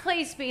 Yeah. This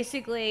place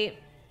basically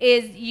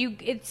is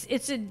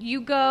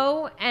you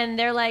go and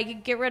they're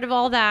like, get rid of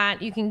all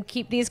that. You can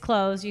keep these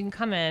clothes. You can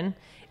come in.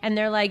 And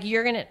they're like,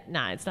 you're going to...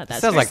 Nah, it's not that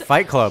Sounds like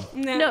Fight Club.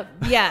 No,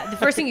 yeah. The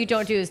first thing you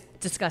don't do is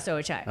discuss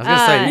OHI. I was going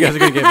to say, you guys are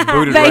going to get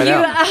booted right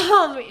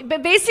out.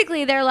 But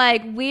basically, they're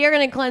like, we are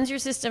going to cleanse your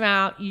system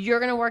out. You're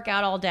going to work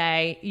out all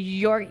day.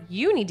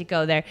 You need to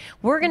go there.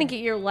 We're going to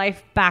get your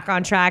life back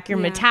on track, your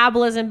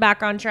metabolism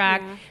back on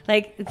track. Yeah.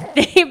 Like,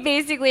 they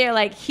basically are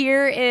like,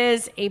 here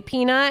is a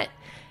peanut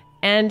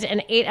and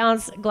an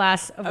 8-ounce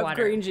glass of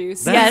water. Green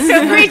juice. Yes,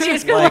 so green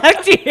juice. Good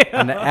luck to you.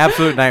 An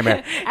absolute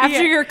nightmare.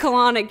 After your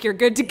colonic, you're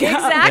good to go.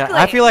 Exactly.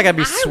 Yeah, I feel like I'd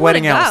be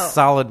sweating wanna out go.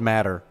 solid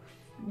matter.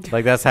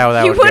 Like that's how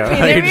that You would would go. be.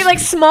 There'd be like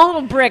small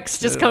little bricks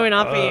just coming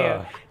off of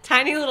you.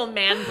 Tiny little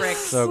man bricks.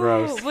 So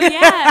gross. Well,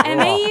 yeah,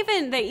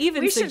 and they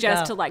even We should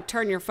suggest go. to like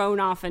turn your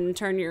phone off and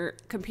turn your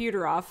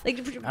computer off.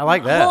 I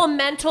like that. Whole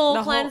mental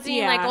The whole- cleansing,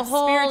 yeah, like a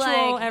whole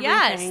spiritual, like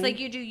yes, everything. like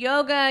you do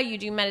yoga, you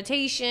do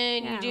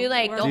meditation, Yeah, you do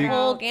like the workouts.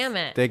 whole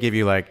gamut. They give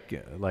you like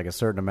a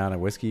certain amount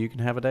of whiskey you can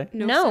have a day.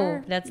 No,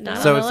 sir. that's not.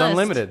 So on it's the list.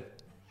 unlimited.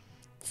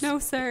 No,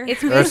 sir.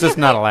 It's Or it's just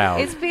not allowed.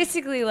 It's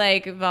basically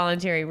like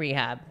voluntary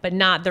rehab, but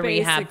not the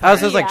rehab. Basically. Oh,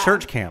 so it's like Yeah.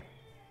 church camp.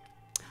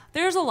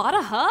 There's a lot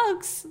of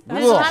hugs.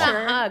 There's a Ugh. lot Sure.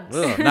 of hugs.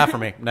 Ugh, not for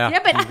me. No. Yeah,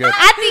 but I'm at good.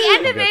 the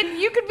end of I'm it,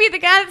 you could be the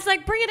guy that's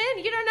like, bring it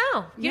in. You don't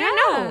know. You don't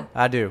know.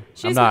 I do.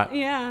 She's I'm not.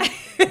 Yeah,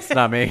 It's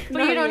not me.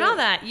 But you don't know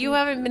that. You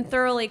haven't been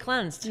thoroughly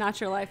cleansed.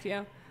 not your life,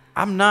 yo.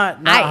 I'm not.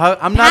 I'm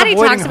not Patty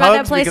avoiding talks about that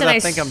hugs place, because and I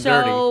think I'm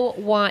so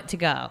want to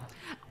go.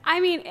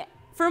 I mean,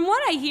 from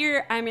what I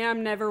hear, I mean,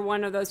 I'm never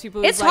one of those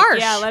people who's It's like, harsh.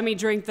 yeah, let me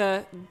drink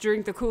the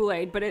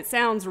Kool-Aid, but it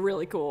sounds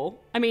really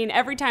cool. I mean,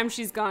 every time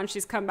she's gone,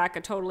 she's come back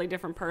a totally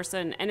different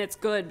person, and it's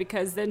good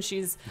because then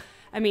she's,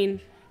 I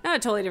mean, not a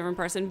totally different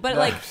person, but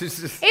like She's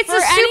just- It's for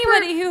a super.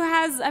 anybody who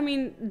has, I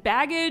mean,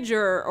 baggage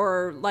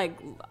or like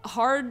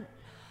hard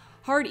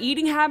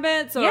eating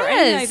habits or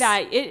anything like Yes.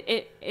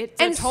 that,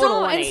 it's a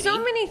total 180. so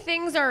many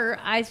things are.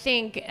 I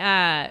think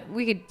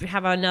we could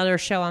have another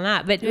show on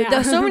that. But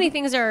Yeah. so many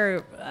things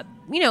are,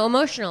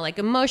 emotional, like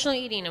emotional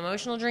eating,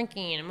 emotional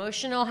drinking,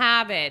 emotional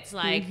habits.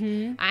 Like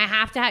I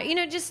have to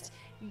have, just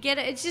get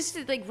it. It's just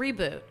like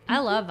reboot. I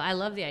love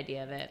the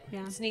idea of it.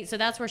 Yeah. It's neat. So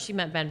that's where she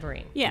met Ben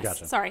Vereen. Yes,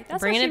 Gotcha. sorry, that's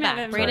Bringing where she it met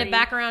back, him. bringing it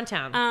back around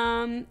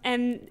town.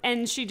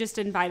 And she just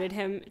invited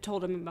him,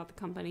 told him about the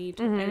company,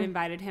 and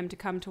invited him to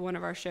come to one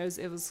of our shows.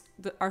 It was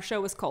our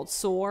show was called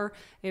Soar.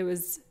 It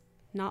was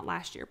not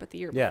last year, but the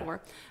year Yeah.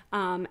 before.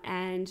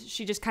 And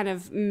she just kind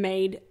of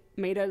made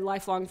a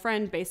lifelong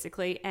friend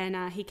basically.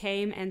 And he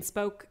came and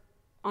spoke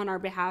on our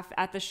behalf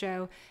at the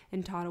show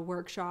and taught a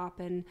workshop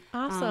and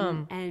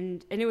Awesome.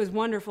 and it was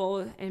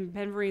wonderful. And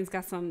Ben Vereen's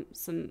got some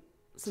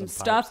pipes.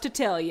 stuff to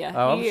tell you.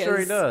 Oh, I'm sure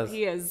he does.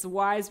 He is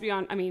wise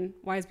beyond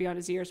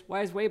his years.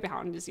 Wise way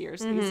beyond his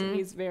years.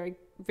 He's very,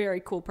 very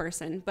cool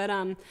person. But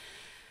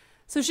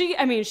so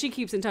she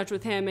keeps in touch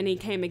with him, and he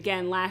came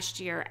again last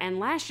year. And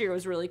last year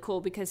was really cool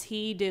because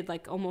he did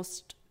like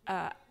almost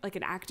like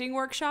an acting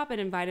workshop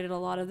and invited a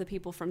lot of the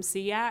people from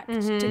SEACT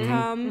to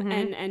come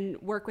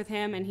and work with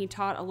him. And he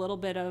taught a little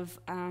bit of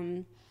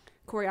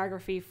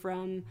choreography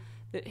from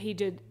he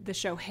did the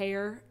show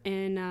Hair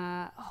in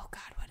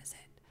what is it?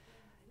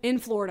 In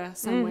Florida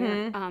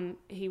somewhere.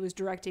 He was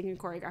directing and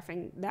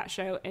choreographing that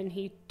show, and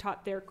he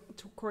taught their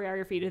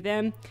choreography to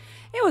them.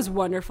 It was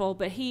wonderful,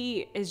 but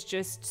he is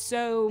just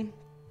so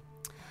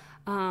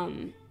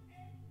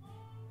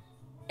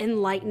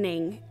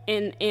enlightening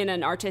in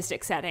an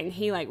artistic setting.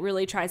 He like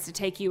really tries to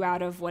take you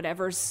out of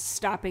whatever's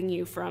stopping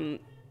you from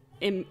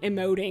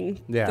emoting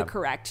the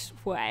correct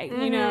way,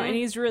 you know, and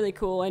he's really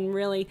cool and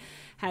really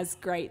has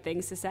great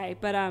things to say.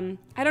 But I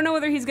don't know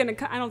whether he's gonna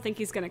I don't think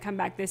he's gonna come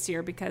back this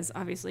year, because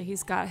obviously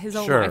he's got his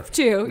own life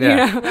too, you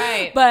know.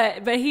 Right.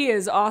 But he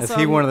is awesome. Is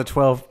he one of the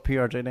 12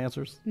 PRJ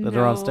dancers that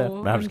are on staff?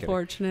 No,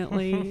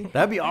 unfortunately.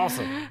 That'd be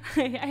awesome.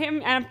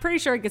 I'm pretty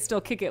sure he could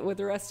still kick it with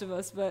the rest of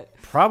us, but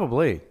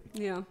probably.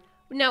 Yeah.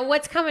 Now,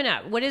 what's coming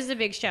up? What is the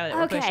big show that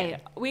we're pushing?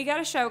 We got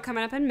a show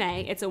coming up in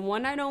May. It's a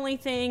one night only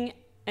thing.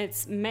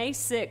 It's May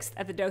 6th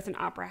at the Dothan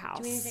Opera House.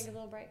 Do we need to take a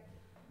little break?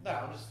 No,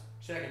 I'm just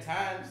checking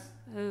times.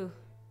 Ooh.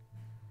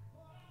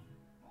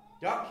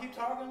 Y'all keep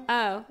talking.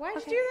 Oh. Why'd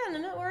you do that?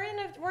 No, we're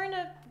in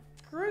a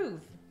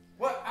groove.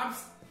 What?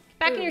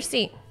 Back in your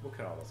seat. We'll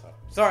cut all this off.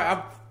 Sorry,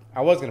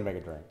 I was gonna make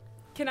a drink.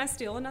 Can I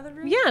steal another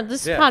room? Yeah,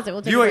 just pause it.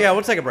 We'll take a break. Yeah,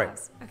 we'll take a break.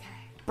 Okay.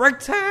 Break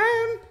time.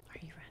 Are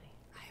you ready?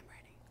 I am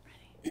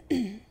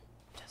ready.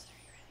 Justin,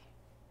 are you ready?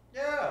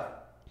 Yeah.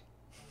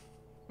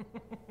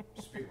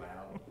 Just be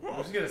loud.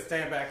 I'm just gonna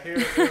stand back here.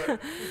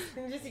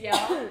 Just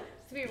yell.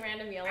 Just be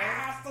random yelling.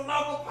 It's the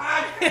local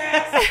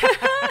podcast.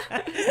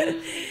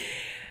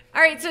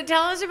 All right, so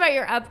tell us about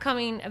your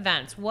upcoming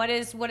events. What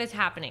is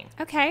happening?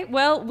 Okay,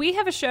 well, we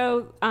have a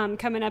show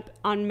coming up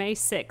on May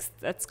 6th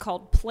that's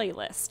called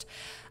Playlist.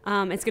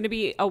 It's going to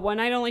be a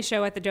one-night-only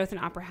show at the Dothan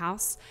Opera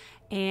House.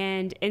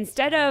 And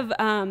instead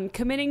of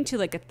committing to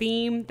like a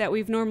theme that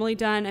we've normally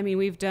done, I mean,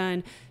 we've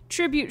done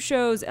tribute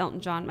shows, Elton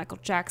John, Michael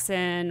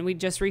Jackson. We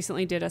just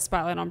recently did a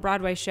Spotlight on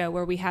Broadway show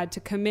where we had to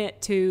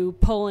commit to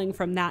pulling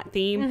from that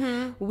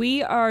theme.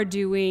 We are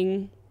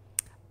doing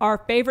our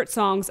favorite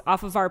songs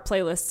off of our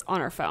playlists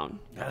on our phone.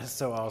 That is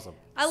so awesome.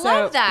 I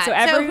love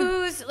that. So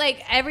who's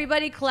like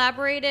everybody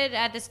collaborated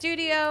at the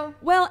studio?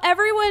 Well,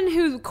 everyone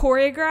who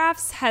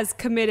choreographs has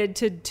committed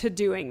to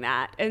doing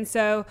that. And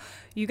so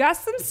you got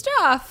some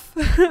stuff.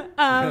 So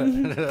I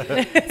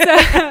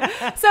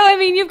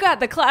mean, you've got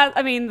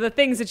the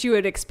things that you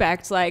would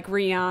expect, like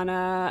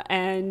Rihanna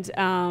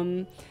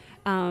and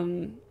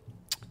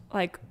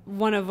like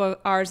one of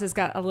ours has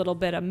got a little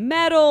bit of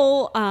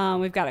metal.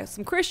 We've got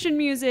some Christian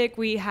music.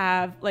 We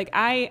have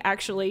I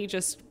actually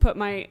just put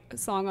my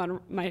song on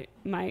my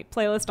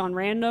playlist on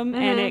random,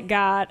 and it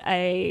got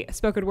a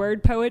spoken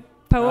word poem.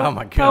 Oh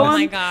my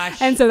gosh!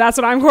 And so that's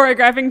what I'm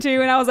choreogragraphing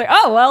to. And I was like,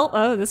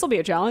 this will be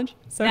a challenge.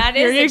 So that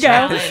here is you a go.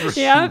 challenge.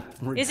 Yeah.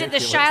 Is it the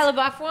Shia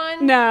LaBeouf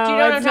one? No, do you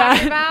know what I'm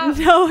talking about?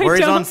 No, where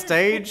he's on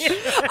stage.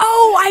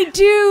 Oh, I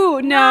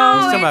do. No,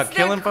 he's talking about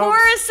killing the folks.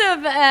 Chorus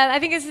of I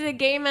think it's the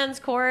gay men's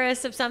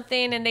chorus of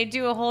something, and they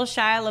do a whole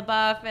Shia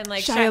LaBeouf and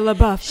like Shia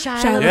LaBeouf.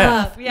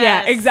 Yes.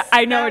 Yeah, exactly.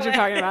 I know what you're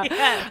talking about.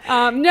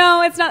 Yeah.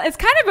 No, it's not. It's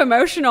kind of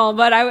emotional,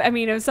 but I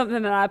mean, it was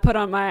something that I put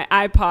on my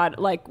iPod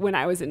like when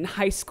I was in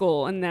high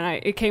school, and then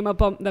it came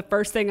up on the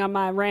first thing on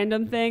my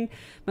random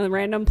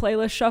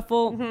playlist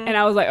shuffle, and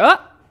I was like,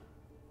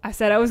 I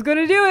said I was going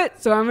to do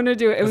it, so I'm going to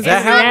do it. It was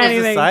that how it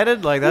was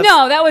decided? Like that's...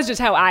 No, that was just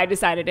how I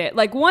decided it.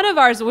 Like one of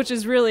ours, which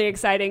is really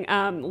exciting,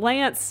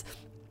 Lance,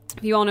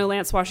 if you all know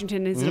Lance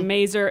Washington, is an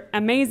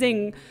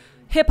amazing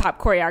hip-hop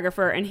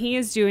choreographer, and he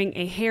is doing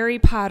a Harry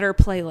Potter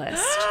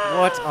playlist.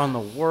 What on the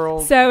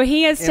world? So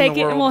he has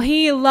taken,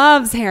 he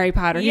loves Harry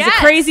Potter. He's a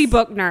crazy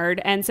book nerd,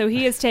 and so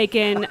he has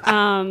taken...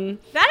 that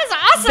is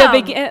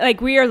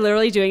awesome! We are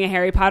literally doing a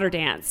Harry Potter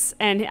dance,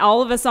 and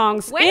all of the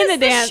songs when in is the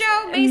dance...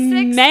 show? May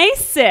 6th? May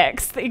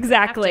 6th,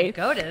 exactly. I have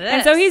to go to this.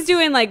 And so he's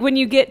doing, when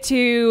you get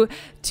to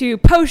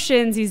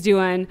potions, he's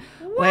doing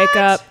wake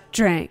up,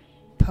 drink,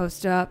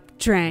 post up,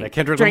 drink,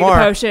 Kendrick drink Lamar.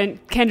 the potion,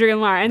 Kendrick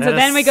Lamar. And so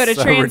then we go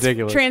to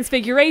ridiculous.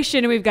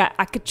 Transfiguration, and we've got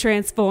I could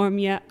transform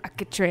you, I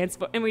could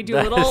transform, and we do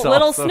little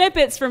awesome.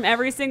 snippets from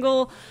every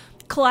single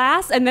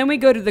class, and then we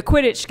go to the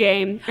Quidditch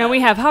game, and we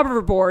have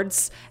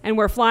hoverboards, and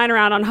we're flying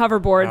around on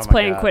hoverboards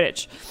playing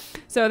Quidditch.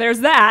 So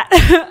there's that.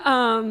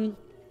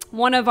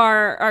 One of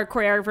our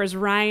choreographers,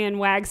 Ryan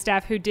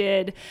Wagstaff, who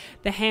did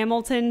the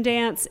Hamilton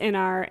dance in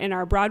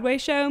our Broadway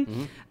show,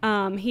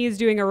 he is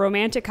doing a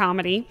romantic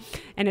comedy,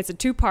 and it's a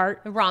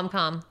 2-part. A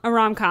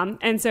rom-com.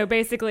 And so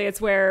basically it's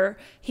where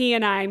he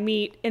and I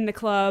meet in the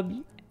club,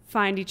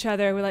 find each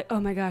other. We're like, oh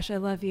my gosh, I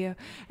love you.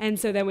 And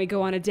so then we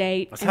go on a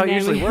date. That's how it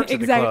usually works at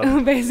the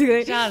club.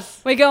 Basically.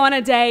 Yes. We go on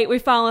a date. We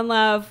fall in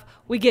love.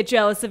 we get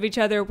jealous of each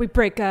other, we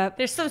break up.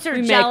 There's some sort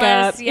of we jealous. make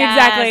up. Yes,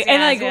 Exactly. yes,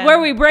 And like yes. where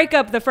we break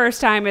up the first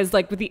time is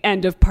like with the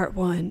end of part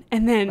 1.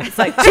 And then it's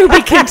like to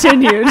be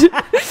continued.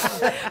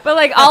 But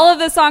like all of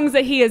the songs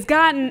that he has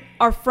gotten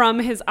are from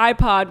his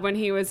iPod when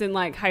he was in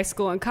like high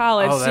school and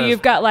college. Oh, So that you've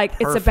is got like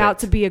It's perfect. About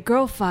to Be a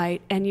Girl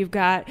Fight, and you've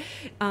got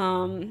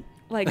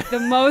like the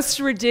most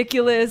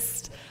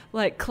ridiculous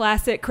like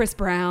classic Chris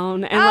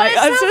Brown, and like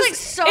that it's sounds just like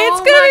so it's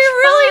gonna be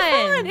really much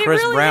fun. fun. It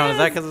Chris really Brown, is is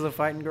that because of the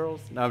fighting girls?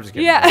 No, I'm just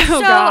kidding. Yeah. Oh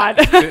So- God.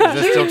 Is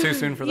it still too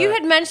soon for that? You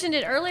had mentioned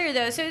it earlier,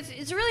 though, so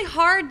it's really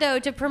hard, though,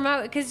 to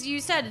promote, because you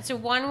said it's a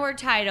one-word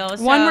title.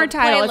 So One-word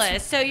title.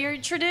 Playlist. So your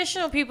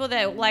traditional people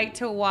that like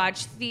to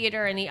watch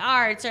theater and the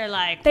arts are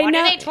like, They what know-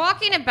 are they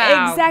talking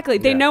about? Exactly.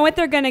 They Yeah. know what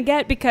they're going to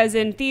get, because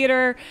in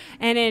theater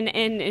and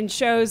in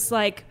shows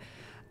like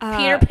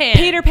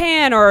Peter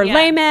Pan. or Yeah.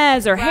 Les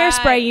Mis or Right.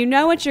 Hairspray, you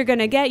know what you're going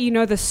to get. You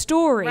know the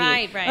story.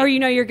 Right. Or you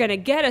know you're going to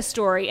get a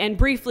story and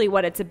briefly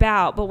what it's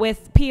about. But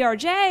with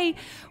PRJ,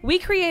 we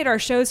create our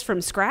shows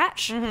from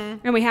scratch.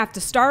 Mm-hmm. And we have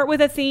to start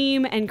with a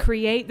theme and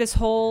create this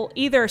whole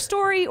either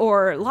story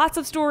or lots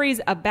of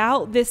stories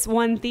about this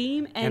one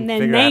theme and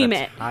then figure out name how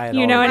it. to tie it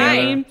You all know what I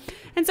together. mean?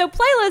 And so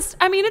playlist,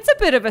 I mean, it's a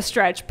bit of a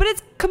stretch, but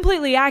it's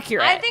completely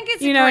accurate. I think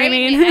it's you know great.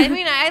 what I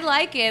mean? I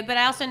like it, but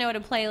I also know what a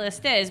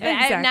playlist is. But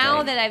Exactly.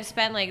 now that I've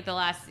spent like the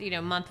last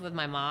month with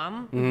my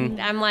mom, Mm-hmm.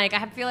 I'm like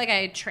I feel like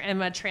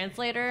I'm a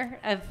translator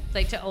of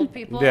like to old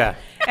people. Yeah.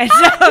 and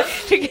so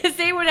because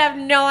they would have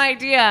no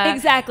idea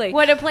Exactly.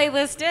 what a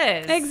playlist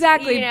is.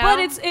 Exactly. you know? But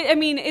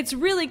it's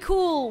really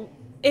cool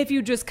if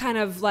you just kind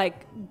of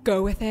like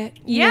go with it.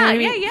 You Yeah, know what I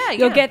mean? yeah.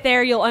 You'll get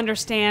there, you'll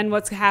understand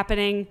what's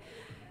happening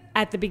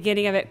at the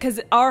beginning of it,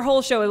 because our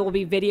whole show will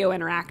be video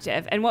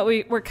interactive. And what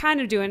we're kind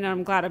of doing, and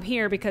I'm glad I'm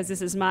here because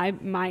this is my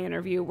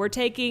interview, we're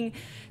taking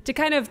to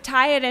kind of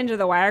tie it into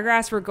the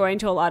Wiregrass. We're going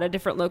to a lot of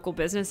different local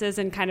businesses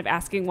and kind of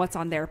asking what's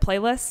on their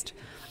playlist.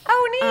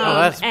 Oh, neat.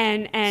 that's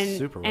and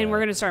super and we're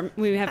rad. going to start,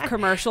 we have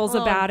commercials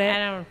Well, about it.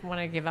 I don't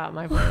want to give out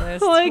my playlist.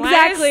 Well, Why is,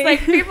 exactly. like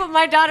people,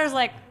 my daughter's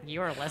like, you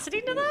are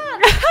listening to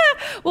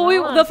that?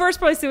 Well, the first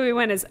place that we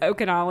went is Oak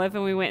and Olive,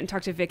 and we went and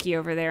talked to Vicky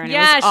over there, and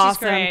Yeah, it was she's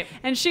awesome. great.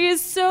 And she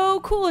is so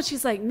cool.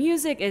 She's like,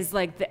 music is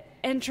like the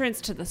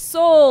entrance to the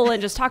soul,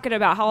 and just talking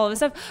about all of this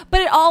stuff.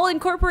 But it all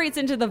incorporates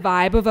into the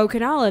vibe of Oak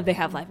and Olive. They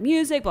have live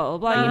music, blah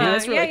blah blah. You know,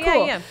 it's really Yeah,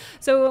 cool. yeah.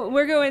 So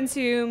we're going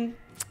to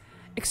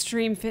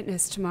Extreme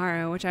Fitness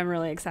tomorrow, which I'm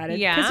really excited.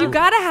 Yeah. Because you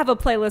got to have a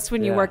playlist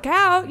when you Yeah. work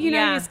out. You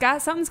know, Yeah.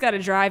 something's got to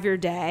drive your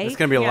day. It's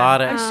going to be a Yeah.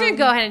 lot I'm of... just gonna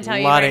go ahead and tell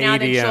you lot right of now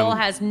that EDM. Joel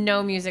has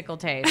no musical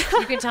taste.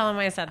 You can tell him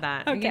I said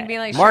that. You Okay. can be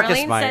like, Marcus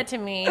Charlene might. said to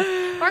me.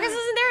 Marcus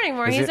isn't there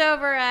anymore. Is He's it?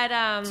 over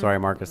at Sorry,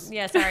 Marcus.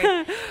 Yeah,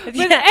 sorry. But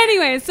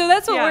anyway, so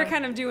that's what Yeah. we're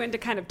kind of doing to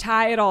kind of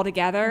tie it all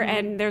together.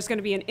 And there's going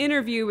to be an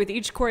interview with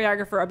each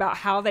choreographer about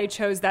how they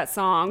chose that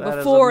song That is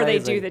before they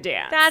amazing. do the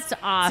dance. That's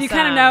awesome. So you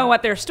kind of know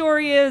what their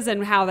story is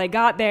and how they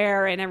got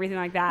there and everything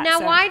like that. Now,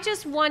 So- why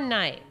just one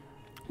night?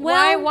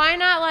 Well- why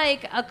not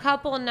like a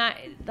couple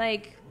night?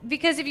 Like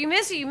because if you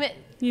miss it, you miss.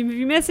 You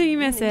miss it, you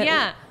miss it.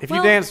 Yeah. If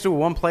Well- you dance to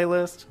one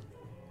playlist,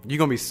 you're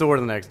going to be sore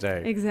the next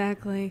day.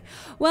 Exactly.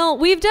 Well,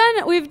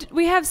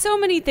 we have so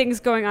many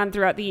things going on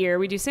throughout the year.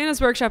 We do Santa's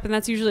Workshop, and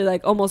that's usually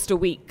like almost a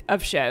week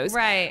of shows.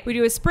 Right. We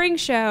do a spring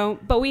show,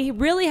 but we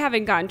really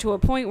haven't gotten to a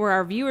point where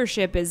our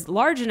viewership is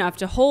large enough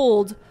to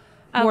hold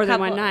more than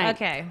one night.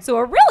 okay. So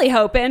we're really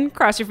hoping,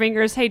 cross your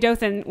fingers, hey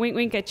Dothan, wink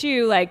wink at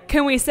you, like,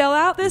 can we sell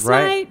out this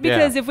Right, night?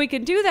 Because yeah. if we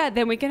can do that,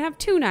 then we can have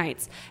 2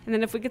 nights. And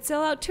then if we could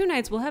sell out 2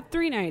 nights, we'll have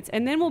 3 nights.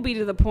 And then we'll be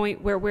to the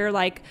point where we're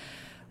like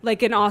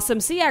an awesome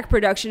SEAC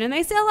production, and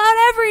they sell out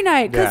every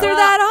night because Yeah. they're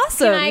that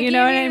awesome. Can I You give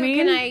know what I mean?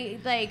 Can I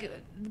like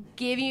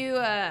give you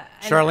a?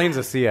 Charlene's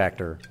a C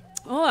actor.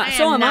 Oh,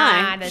 so am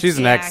I. She's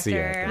an ex-actor. ex-C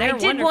actor. They're I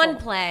did wonderful. one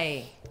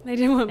play, They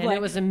didn't want to and play.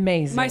 it was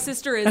amazing. My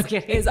sister is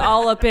Okay. is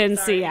all up in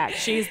SEAC.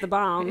 She's the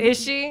bomb.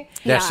 Is she?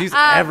 Yeah, Yeah. she's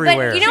But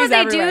everywhere. you know She's what they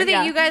everywhere, do that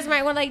yeah. you guys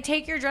might want to like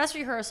take your dress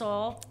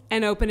rehearsal.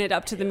 And open it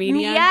up to the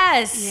media.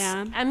 Yes.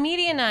 Yeah. A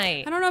media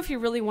night. I don't know if you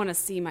really want to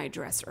see my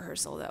dress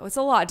rehearsal though. It's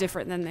a lot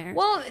different than theirs.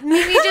 Well,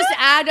 maybe just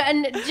add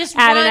an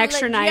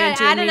extra night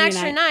into a add an media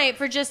extra night. night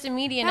for just a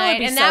media That would night,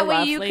 be and so that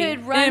way you lovely.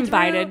 could run An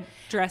invited through.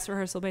 dress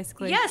rehearsal,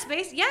 basically. Yes,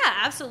 yeah,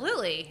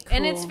 absolutely,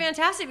 and it's Cool.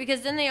 fantastic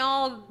because then they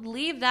all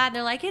leave that and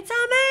they're like, "It's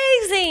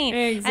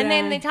amazing," and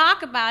then they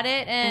talk about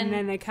it, And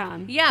then they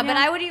come. yeah, but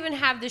I would even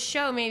have the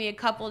show maybe a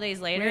couple days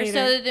later, so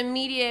that the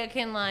media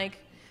can like.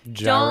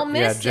 Don't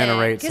miss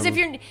generate because some-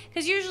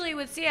 because usually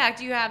with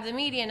SEACT you have the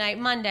media night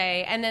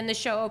Monday and then the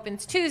show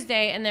opens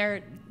Tuesday and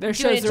their Their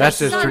doing shows it are That's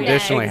till just Sunday.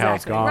 traditionally how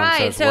it's Exactly. gone.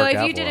 Right. it's So worked if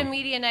out you did for a 'em.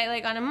 media night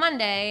like on a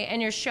Monday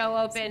and your show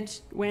opened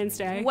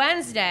Wednesday.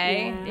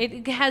 Wednesday, Yeah.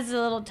 it has a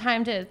little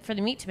time for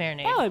the meat to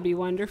marinate. That would be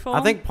wonderful.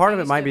 I think part of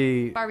it used might to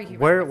be barbecue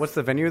where. breakfast. What's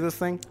the venue of this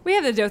thing? we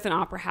have the Dothan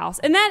Opera House,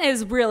 and that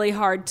is really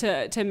hard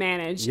to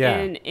manage Yeah.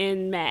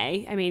 in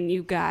May. I mean,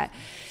 you've got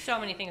So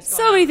many things going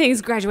so on. many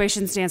things: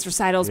 graduations, dance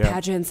recitals, Yeah.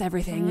 pageants,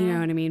 everything. You know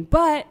what I mean?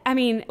 But I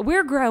mean,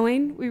 we're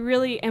growing. We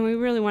really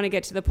want to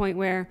get to the point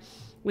where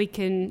we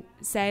can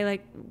say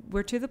like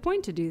we're to the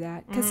point to do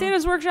that. Because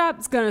Santa's Workshop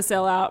is going to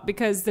sell out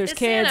because there's It's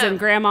kids Santa. and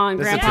grandma and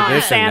It's a grandpa and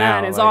tradition Santa, now,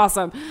 and it's like-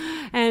 awesome.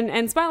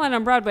 And Spotlight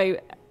on Broadway,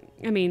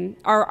 I mean,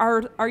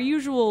 our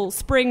usual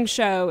spring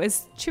show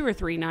is 2 or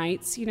 3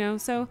 nights, you know.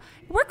 So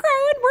we're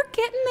growing, we're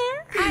getting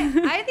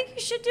there. I think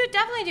you should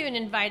definitely do an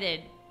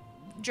invited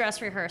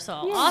dress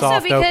rehearsal. Yeah. Also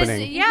Soft because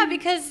opening.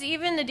 because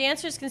even the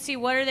dancers can see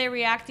what are they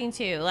reacting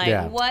to. Like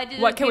Yeah. what do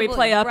What the can we people-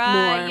 play up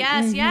right, more?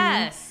 Yes,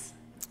 yes.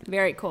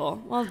 Very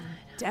cool. Well,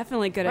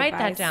 definitely good Write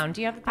advice. that down. Do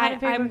you have the pad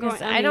and paper? I'm Because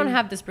going- I don't mean,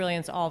 have this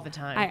brilliance all the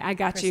time. I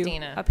got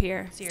Christina. you up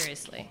here.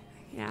 Seriously.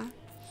 Yeah.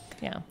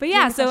 Yeah. But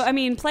yeah, so I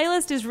mean,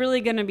 playlist is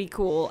really going to be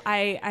cool.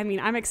 I mean,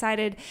 I'm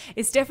excited.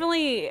 It's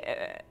definitely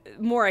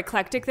more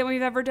eclectic than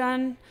we've ever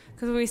done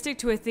because when we stick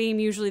to a theme,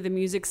 usually the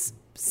music's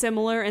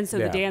similar, and so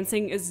the Yeah.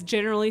 dancing is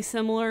generally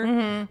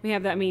similar. We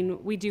have that. I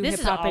mean, we do This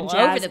hip hop is and all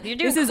jazz. over you're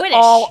doing this is Quidditch.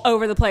 all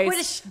over the place.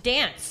 Quidditch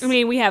dance. I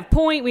mean, we have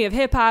point, we have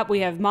hip hop,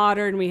 we have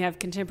modern, we have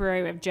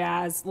contemporary, we have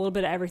jazz, a little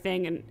bit of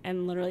everything,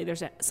 and literally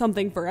there's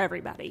something for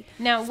everybody.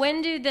 Now,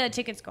 when do the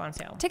tickets go on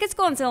sale? Tickets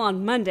go on sale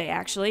on Monday,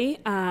 actually,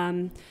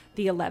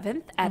 the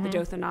 11th at the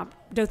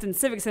Dothan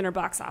Civic Center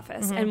box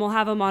office. And we'll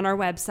have them on our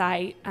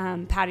website,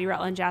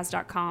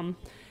 PattiRutlandJazz.com.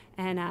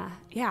 And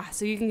yeah,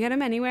 so you can get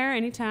them anywhere,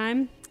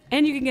 anytime,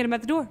 and you can get them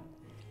at the door.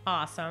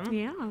 Awesome.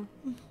 Yeah.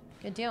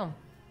 Good deal.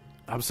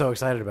 I'm so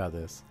excited about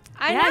this.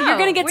 I yeah, know. you're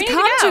going to get We to need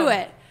come go. to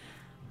it.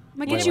 I'm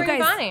going to get you Bring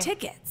guys Bonnie.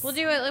 tickets. We'll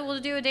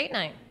do a date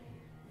night.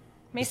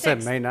 May You said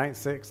 6th. May 9th,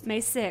 6th. May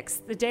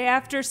 6th, the day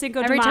after Cinco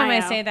de Every Mayo. time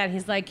I say that,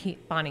 he's like,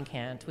 Bonnie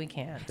can't. We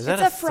can't. Is that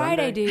It's a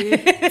Friday, Sunday? dude.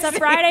 It's a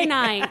Friday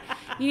night.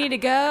 You need to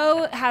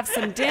go have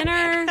some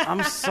dinner.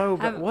 I'm so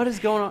bad. What is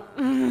going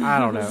on? I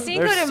don't know.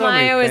 Cinco There's de so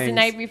many Mayo is the things.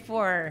 night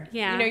before.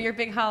 Yeah. You know, your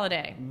big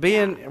holiday.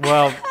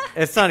 Well,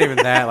 it's not even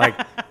that. Like,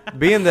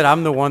 being that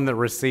I'm the one that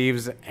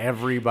receives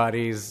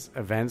everybody's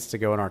events to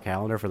go in our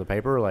calendar for the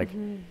paper, like,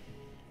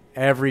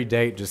 every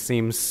date just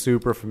seems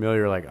super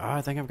familiar. Like, oh,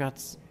 I think I've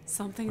got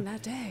Something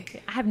that day.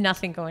 I have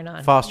nothing going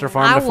on. Foster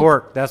Farm I to will-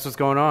 Fork. That's what's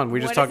going on. We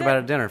just What talked is about it?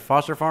 it at dinner.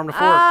 Foster Farm to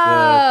Fork.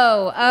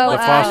 Oh, the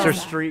Foster oh.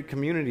 Street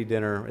Community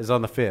Dinner is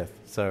on the 5th.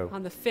 So,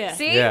 On the 5th.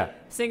 See? yeah.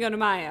 Cinco de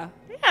Mayo.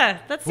 Yeah,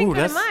 that's Cinco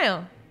de that's-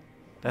 Mayo.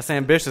 That's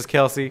ambitious,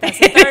 Kelsey.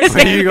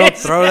 Are you going to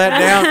throw that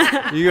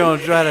down? You going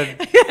to try to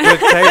put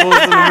tables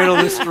in the middle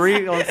of the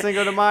street on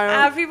Cinco de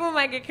Mayo? People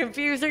might get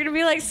confused. They're going to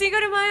be like, Cinco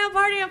de Mayo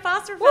party on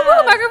Foster Fest.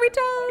 Woo-woo,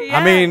 margarita. Yeah.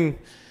 I mean,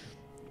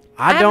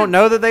 I haven't- don't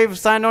know that they've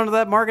signed on to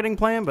that marketing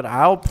plan, but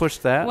I'll push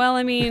that. Well,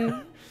 I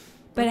mean,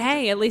 but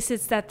hey, at least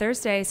it's that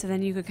Thursday, so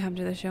then you could come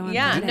to the show on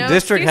Yeah, Monday. no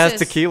District has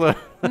excuses. tequila.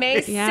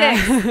 May 6th.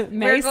 Yeah.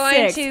 May We're going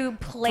 6th, to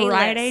playlist.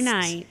 Friday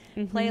night.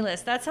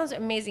 Playlist. That sounds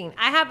amazing.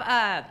 I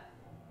have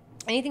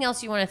anything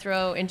else you want to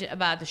throw into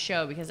about the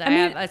show? Because I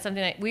mean- have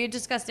something that we had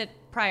discussed it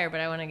prior, but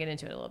I want to get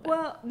into it a little bit.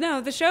 Well,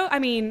 no, the show, I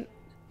mean,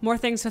 more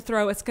things to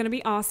throw. It's going to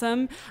be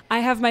awesome. I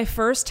have my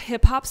first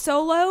hip hop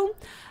solo.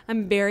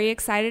 I'm very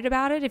excited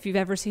about it. If you've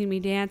ever seen me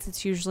dance,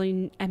 it's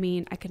usually, I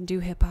mean, I can do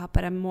hip hop,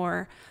 but I'm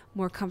more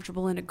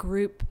comfortable in a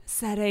group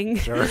setting.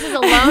 Sure. This is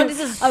alone. This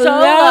is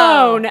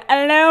solo.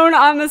 alone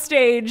on the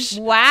stage.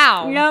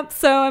 Wow. Yep.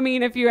 So, I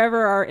mean, if you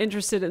ever are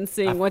interested in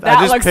seeing what I that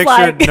just looks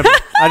pictured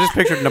like. I just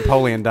pictured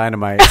Napoleon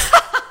Dynamite.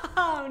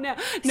 Oh, no. No,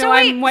 So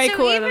wait, I'm way so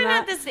cooler even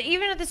than that.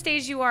 even at the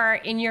stage you are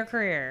in your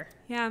career,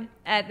 Yeah.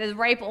 at the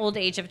ripe old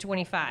age of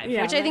 25,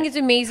 Yeah, which I think right. is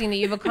amazing that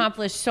you've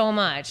accomplished so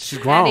much She's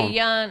at grown. a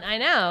young,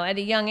 at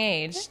a young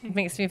age. It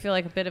makes me feel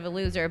like a bit of a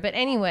loser. But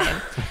anyway,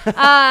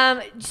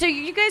 so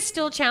you guys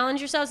still challenge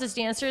yourselves as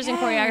dancers and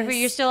choreography.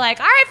 You're still like,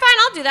 all right, fine,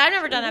 I'll do that. I've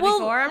never done that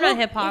before. I'm not a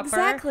hip hopper.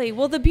 Exactly.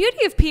 Well, the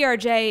beauty of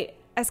PRJ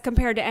as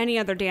compared to any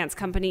other dance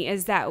company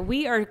is that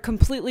we are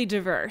completely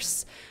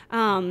diverse.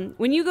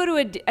 When you go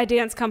to a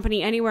dance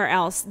company anywhere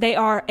else, they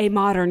are a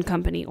modern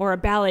company or a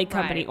ballet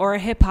company Right. or a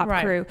hip hop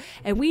Right. crew.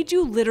 And we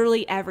do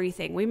literally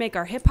everything. We make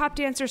our hip hop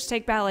dancers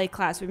take ballet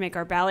class. We make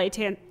our ballet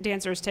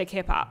dancers take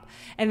hip hop.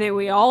 And then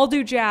we all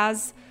do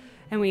jazz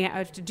and we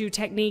have to do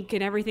technique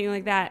and everything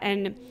like that.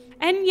 And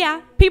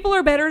yeah, people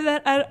are better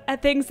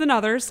at things than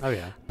others. Oh,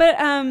 yeah. But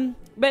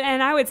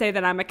and I would say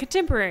that I'm a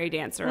contemporary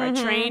dancer. I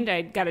trained.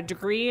 I got a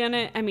degree in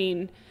it. I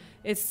mean,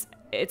 it's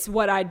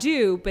what I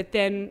do. But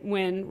then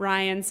when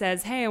Ryan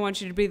says, "Hey, I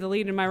want you to be the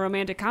lead in my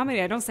romantic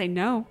comedy," I don't say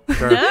no.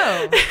 Sure.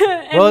 No.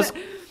 Well,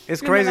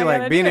 it's then crazy, I like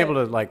gotta being do able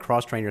it. to like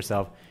cross train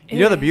yourself. You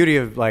know the beauty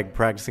of like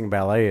practicing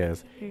ballet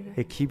is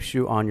it keeps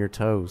you on your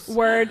toes.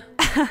 Word.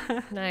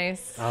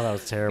 Nice. Oh, that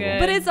was terrible. Good.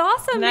 But it's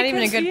awesome. Not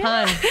even a because, good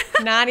yeah.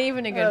 pun. Not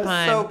even a good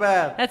pun. so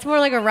bad. That's more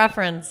like a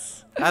reference.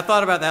 I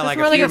thought about that That's like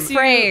more a like few. a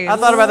phrase. I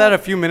thought about that a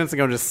few minutes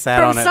ago and just sat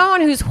From on it.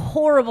 someone who's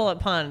horrible at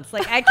puns.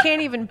 Like I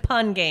can't even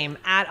pun game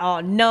at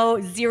all.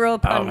 No, zero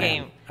pun Oh, man.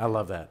 game. I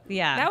love that.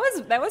 Yeah.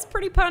 That was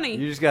pretty punny.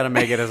 You just got to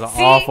make it as an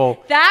See,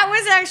 awful. that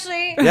was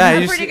actually Yeah,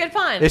 a you pretty just- good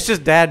pun. It's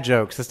just dad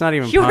jokes. It's not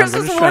even Yours puns.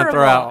 I'm is just trying to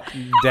throw horrible.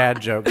 out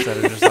dad jokes that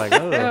are just like,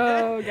 oh.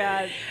 Oh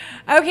God.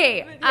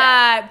 Okay,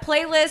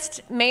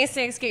 playlist, May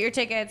 6th, get your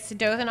tickets to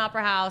Dothan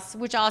Opera House,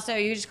 which also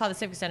you just call the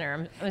Civic Center.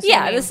 I'm assuming.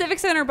 Yeah, the Civic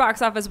Center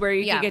box office where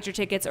you Yeah. could get your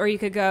tickets, or you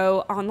could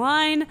go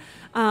online,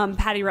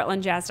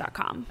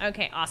 PattiRutlandJazz.com.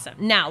 Okay, awesome.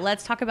 Now,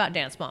 let's talk about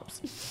Dance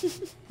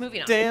Moms.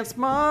 Moving on. Dance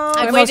mom.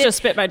 I almost just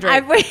spit my drink.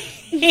 I've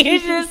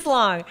waited this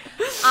long.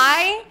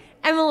 I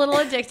am a little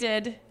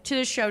addicted to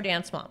the show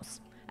Dance Moms.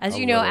 As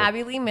you know, little.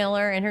 Abby Lee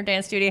Miller in her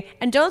dance studio.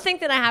 And don't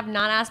think that I have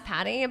not asked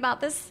Patti about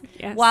this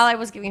Yes. while I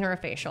was giving her a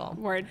facial.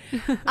 Word.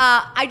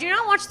 I do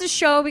not watch the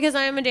show because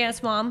I am a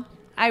dance mom.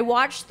 I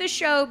watch the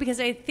show because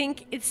I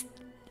think it's...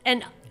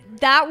 And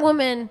that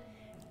woman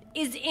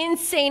is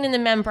insane in the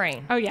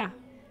membrane. Oh, yeah.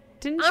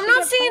 Didn't I'm she not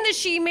get saying that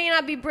she may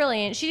not be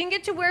brilliant. She didn't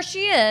get to where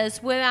she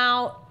is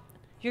without...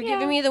 You're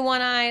giving me the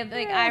one eye,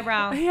 like,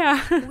 eyebrow. Yeah.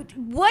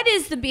 What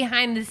is the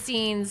behind the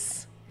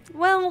scenes?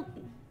 Well,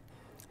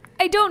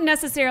 I don't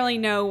necessarily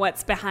know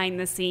what's behind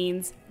the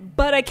scenes,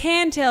 but I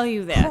can tell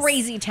you this.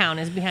 Crazy Town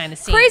is behind the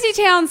scenes. Crazy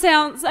Town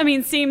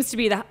seems to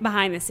be the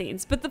behind the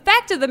scenes. But the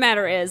fact of the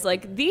matter is,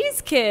 like, these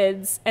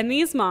kids and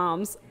these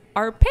moms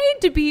are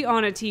paid to be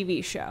on a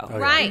TV show. yeah.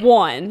 Right.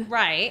 One.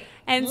 Right.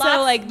 And so, Lots-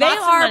 like, they lots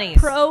of are monies.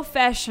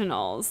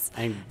 professionals.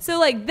 And- So,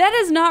 like, that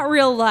is not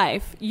real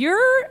life.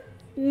 Your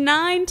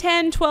 9,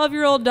 10,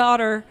 12-year-old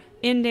daughter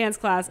in dance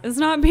class is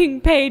not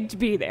being paid to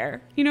be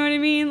there. You know what I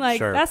mean? Like,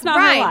 Sure. that's not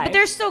Right, real life. but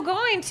they're still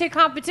going to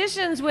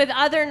competitions with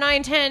other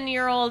 9,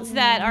 10-year-olds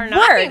that are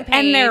not being Word. paid.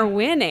 And they're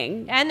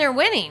winning. And they're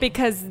winning.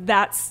 Because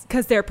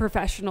they're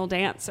professional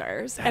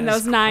dancers. That And is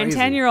those 9, crazy.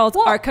 10-year-olds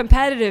are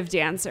competitive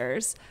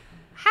dancers.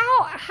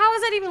 How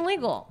is that even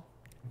legal?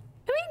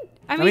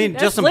 I mean,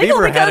 that's Justin legal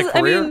Bieber had a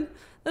because, career. I mean,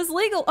 that's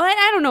legal.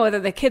 I don't know whether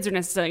the kids are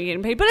necessarily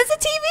getting paid, but it's a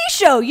TV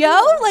show,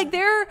 yo. Like,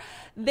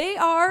 they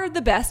are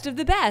the best of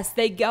the best.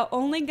 They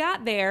only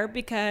got there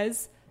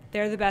because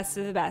they're the best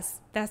of the best.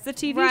 That's the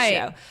TV Right.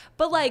 show.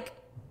 But, like,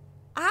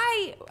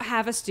 I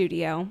have a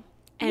studio,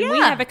 and we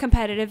Yeah. have a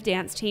competitive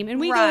dance team, and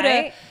we go to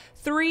Right.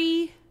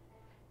 3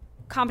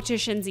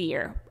 competitions a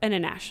year in a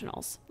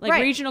nationals, like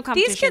Right. regional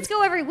competitions. These kids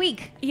go every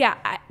week. Yeah,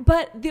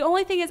 but the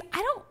only thing is,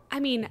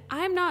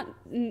 I'm not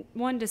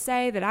one to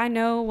say that I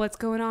know what's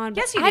going on.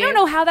 But Yes, you I don't do.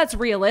 know how that's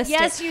realistic.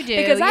 Yes, you do.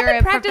 Because I've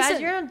been practicing.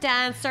 You're a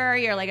dancer.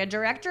 You're like a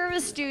director of a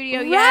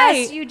studio. Right.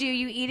 Yes, you do.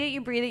 You eat it, you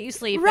breathe it, you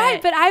sleep Right,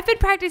 it. but I've been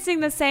practicing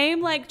the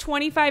same like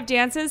 25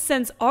 dances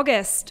since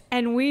August,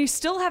 and we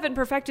still haven't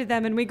perfected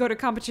them, and we go to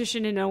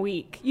competition in a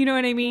week. You know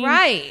what I mean?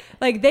 Right.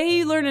 Like,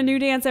 they learn a new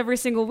dance every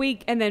single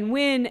week, and then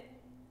win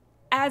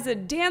as a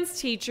dance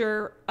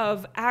teacher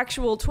of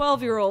actual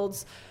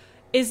 12-year-olds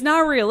is not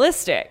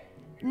realistic.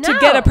 To No.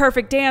 get a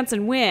perfect dance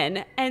and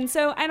win. And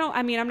so I'm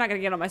not going to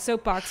get on my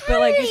soapbox,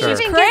 but like, it's How do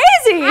just you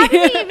crazy. How do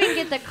you even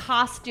get the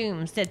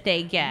costumes that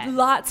they get?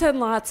 Lots and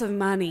lots of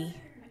money.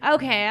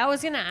 Okay, I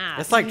was going to ask.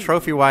 It's like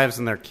trophy wives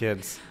and their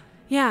kids.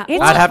 Yeah. It's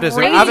I'd have to say-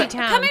 crazy I've-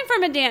 town. Coming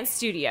from a dance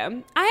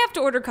studio, I have to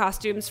order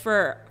costumes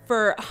for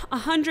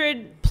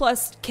 100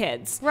 plus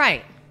kids.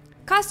 Right.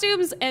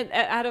 Costumes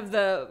out of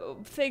the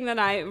thing that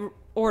I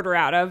order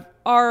out of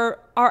are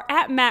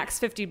at max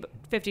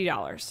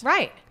 $50.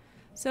 Right.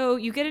 So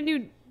you get a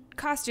new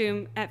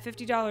costume at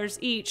 $50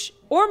 each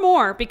or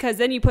more, because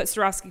then you put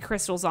Swarovski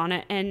crystals on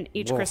it, and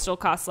each Whoa. crystal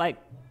costs like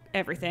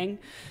everything.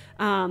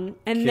 And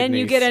then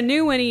you Kidneys. get a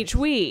new one each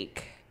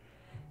week.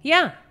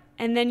 Yeah.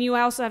 And then you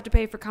also have to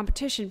pay for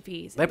competition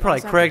fees. They And you probably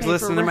also have to pay Craigslist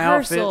for in them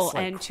rehearsal outfits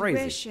like and crazy.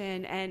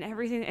 tuition and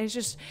everything. It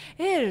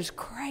is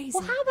crazy.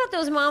 Well, how about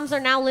those moms are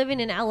now living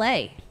in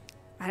L.A.?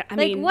 I Like,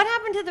 mean, what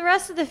happened to the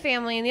rest of the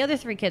family and the other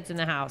 3 kids in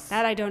the house?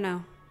 that I don't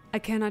know. I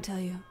cannot tell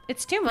you.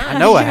 It's too much. I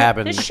know what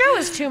happened. This show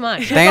is too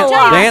much. Dance- I'll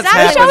tell you dance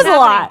exactly happened. what's Show's a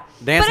lot.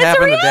 Dance But it's a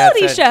happened. The dad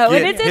reality said, show,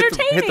 and "Get- it's hit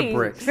the entertaining."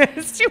 bricks.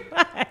 It's too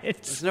much.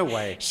 There's no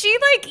way. She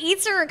like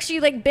eats her.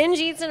 She like binge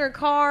eats in her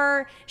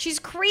car. She's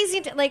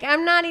crazy. Like,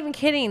 I'm not even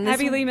kidding. This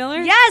Abby Lee Miller?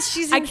 Yes,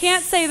 she's. I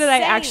can't say that I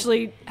insane.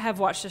 actually have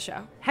watched the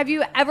show. Have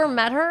you ever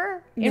met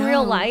her in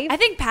real life? I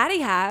think Patti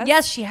has.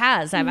 Yes, she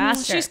has. I've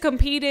asked her. She's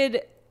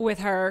competed with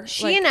her.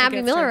 She like, and Abby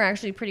against Miller her. are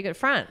actually pretty good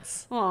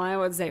friends. Well, I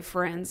would say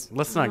friends.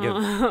 Let's not get.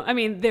 I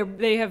mean,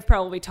 they have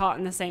probably taught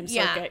in the same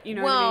circuit. You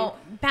know well, what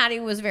I mean? Patty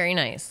was very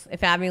nice.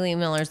 If Abby Lee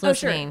Miller's Oh,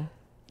 sure. listening,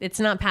 it's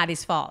not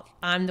Patty's fault.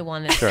 I'm the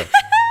one that's Sure.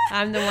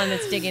 I'm the one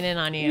that's digging in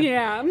on you.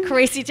 Yeah.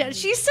 Crazy.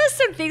 She says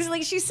some things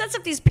like she sets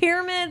up these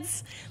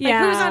pyramids. Like,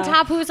 Yeah. who's on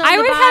top, who's on I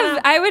the would bottom.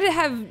 I would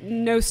have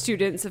no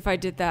students if I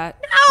did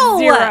that. No!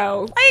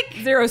 Zero.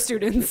 Like- Zero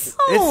students.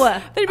 No.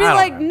 They'd be I don't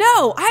like, know.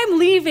 no, I'm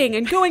leaving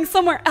and going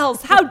somewhere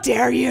else. How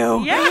dare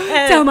you?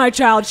 Yes. Tell my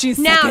child she's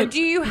Now, second.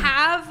 do you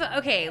have,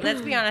 okay, let's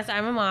be honest.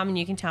 I'm a mom and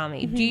you can tell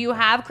me. Do you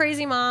have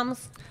crazy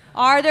moms?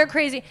 Are there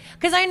crazy?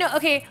 Because I know,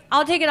 okay,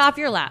 I'll take it off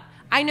your lap.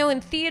 I know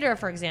in theater,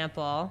 for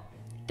example,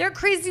 there are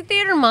crazy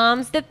theater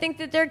moms that think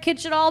that their kid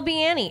should all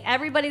be Annie.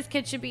 Everybody's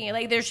kid should be,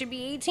 like, there should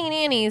be 18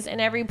 Annies in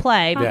every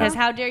play because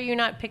how dare you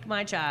not pick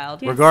my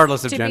child?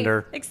 Regardless of To be-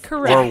 gender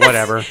Correct. or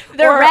whatever.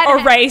 The Or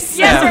redhead- race.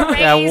 Yes, Yeah. or race.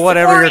 Yeah,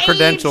 whatever or your age,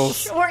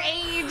 credentials. Or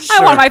age.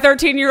 I want my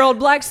 13-year-old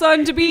black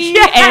son to be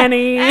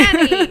Annie.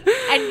 Annie.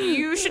 And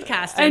you should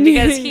cast him And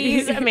because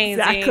he's amazing.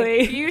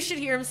 Exactly. You should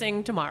hear him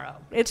sing tomorrow.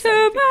 It's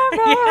tomorrow.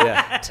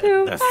 Yeah.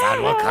 Tomorrow. The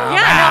sun will come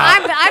Yeah,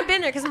 out. no, I've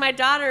been there because my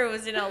daughter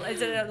was in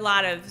a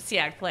lot of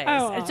SEAC plays.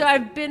 Oh. And so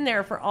I've been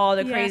there for all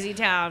the Yeah. crazy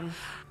town.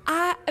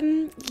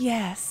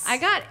 Yes. I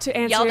got to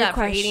answer yelled your at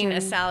for eating a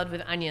question. salad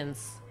with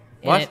onions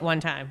in What? it one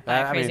time by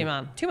a I crazy mean-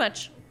 mom. Too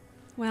much.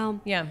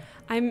 Well, Yeah.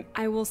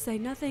 I will say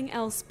nothing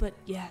else but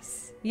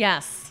yes.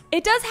 Yes.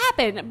 It does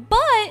happen,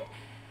 but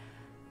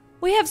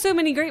we have so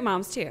many great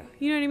moms too.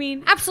 You know what I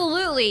mean?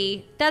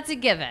 Absolutely. That's a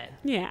given.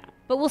 Yeah.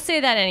 But we'll say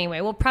that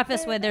anyway. We'll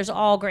preface with there's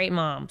all great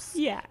moms.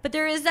 Yeah. But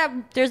there's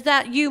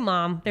that you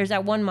mom. There's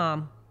that one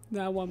mom.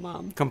 That one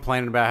mom.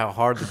 Complaining about how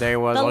hard the day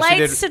was. The All she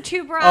lights did- are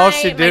too bright. All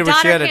she My did was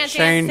she daughter had to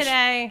can't dance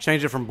today.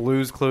 change it from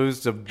Blue's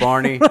Clues to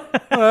Barney.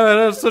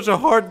 That's such a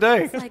hard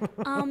day. Like,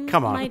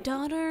 Come on. my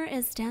daughter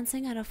is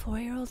dancing at a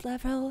 4-year-old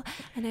level,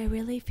 and I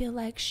really feel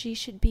like she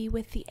should be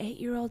with the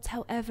 8-year-olds.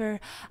 However,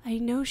 I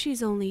know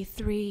she's only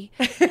 3,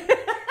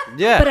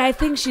 Yeah. but I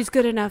think she's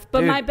good enough.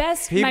 But Dude, my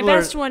best people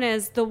one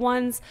is the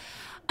ones.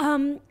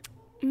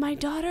 My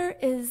daughter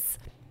is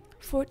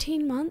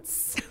 14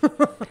 months.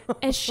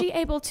 Is she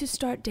able to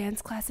start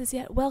dance classes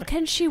yet? Well,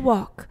 can she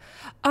walk?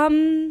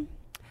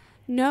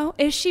 No.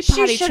 Is she She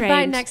potty should trained?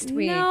 by next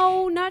week.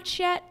 No, not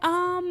yet.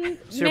 So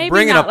you're maybe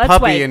bringing not. a Let's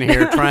puppy wait. in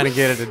here trying to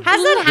get it to Has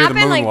it do the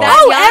happened like moonwalk.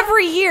 that? Oh, Yeah.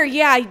 every year.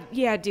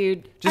 Yeah,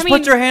 dude. Just I mean,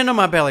 put your hand on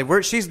my belly.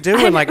 She's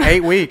doing like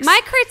 8 weeks. My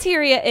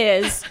criteria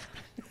is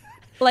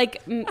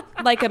like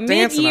a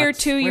mid-year I swear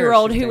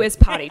 2-year-old she's who is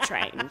dancing. potty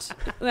trained.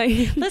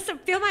 Like, Listen,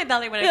 feel my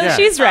belly when I Yeah.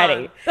 she's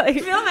ready.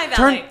 Feel my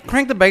belly.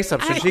 Crank the bass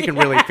up so she can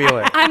really feel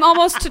it. I'm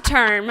almost to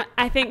term.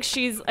 I think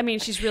she's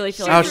really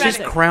feeling. Oh, it. she's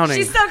crowning.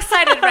 She's so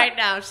excited right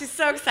now. She's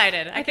so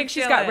excited. I think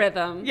she's feel got it.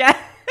 rhythm. Yeah.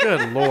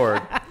 Good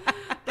Lord.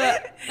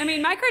 But I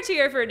mean, my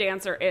criteria for a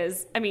dancer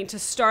is, to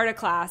start a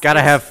class, Gotta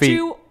is have feet.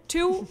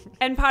 two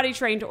and potty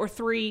trained, or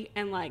 3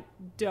 and like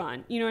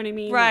done. You know what I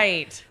mean?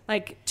 Right.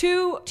 Like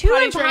two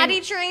and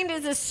potty trained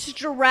is a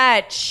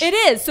stretch. It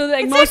is. So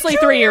like It's mostly a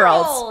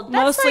 2-year-olds. 2-year-old. That's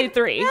Mostly like,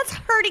 3. That's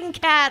hurting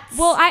cats.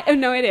 Well,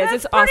 no, it is.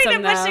 That's It's putting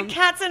awesome a bunch though. of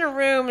cats in a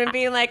room and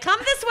being like, "Come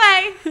this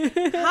way,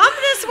 come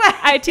this way."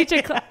 I teach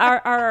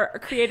our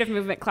creative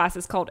movement class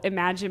is called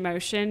Imagine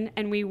Motion,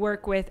 and we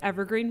work with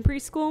Evergreen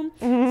Preschool.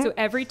 Mm-hmm. So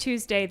every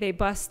Tuesday they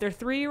bus their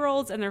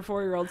 3-year-olds and their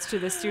 4-year-olds to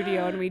the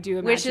studio, and we do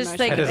Imagine Which is Motion.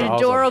 like That is an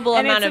awesome. adorable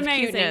And amount it's of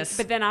amazing. cuteness.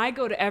 But then I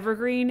go to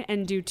Evergreen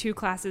and do 2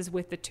 classes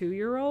with the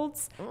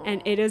 2-year-olds,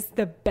 and it is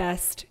the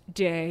best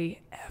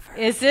day ever.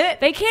 Is it?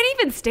 They can't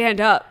even stand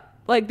up.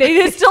 Like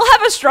they still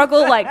have a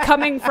struggle, like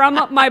coming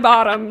from my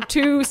bottom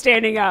to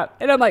standing up,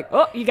 and I'm like,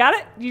 "Oh, you got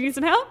it? You need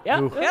some help?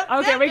 Yeah. Oof. Yeah. Yep,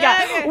 Okay, yep, we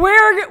got. yeah,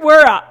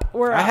 We're up.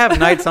 We're up. I have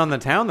nights on the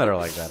town that are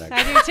like that.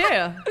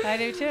 Actually. I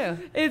do too.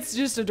 It's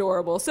just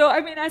adorable. So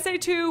I mean, I say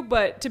 2,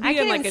 but to be I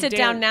can in like even a sit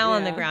down now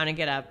on the yeah. ground and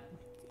get up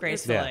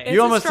gracefully. Yeah. It's You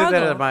a almost did that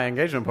struggle. at my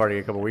engagement party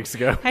a couple weeks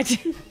ago. I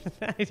did.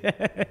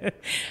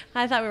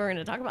 I thought we were going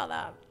to talk about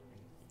that.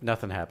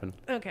 Nothing happened.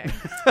 Okay.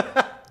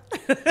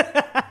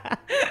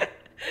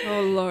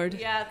 Oh Lord,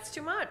 Yeah, it's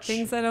too much.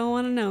 things I don't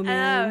want to know, Oh,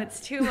 man. it's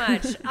too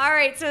much. All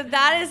right, so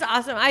that is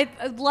awesome. I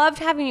loved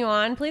having you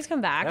on. Please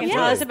come back and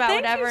tell Absolutely. us about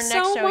Thank whatever you next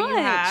so show you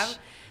much. have.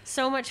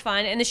 So much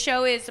fun. And the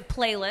show is a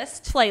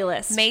playlist.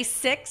 Playlist. May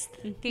 6th.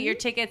 Get your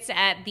tickets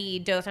at the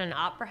Dothan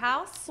Opera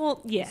House.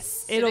 Well, yes,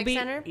 Civic it'll be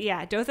Center?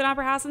 yeah, Dothan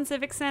Opera House and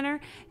Civic Center.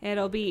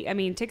 It'll be. I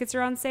mean, tickets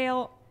are on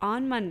sale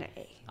on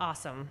Monday.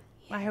 Awesome.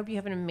 I hope you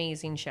have an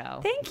amazing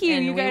show. Thank you.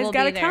 And You we guys will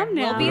gotta be there. come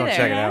now. We'll be We're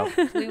there. gonna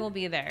check it out. We will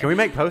be there. Can we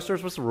make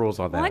posters? What's the rules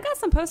on that? Well, I got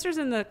some posters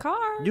in the car.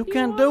 You if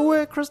can want. do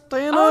it,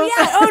 Christina. Oh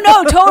yeah. Oh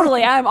no,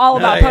 totally. I'm all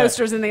about Yeah, yeah.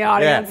 posters in the Yeah.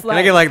 audience. Can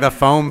I get like the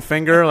foam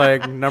finger,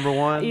 like number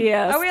 1?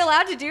 Yes. Are we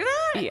allowed to do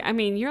that? Yeah, I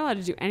mean, you're allowed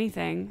to do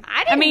anything.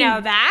 I didn't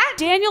know that.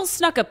 Daniel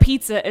snuck a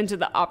pizza into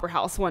the opera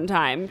house one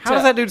time. How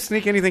does that dude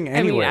sneak anything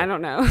anywhere? I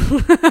don't know.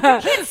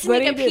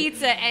 Sneak a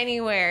pizza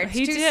anywhere. It's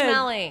He too did.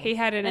 smelly. He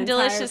had an and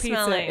entire delicious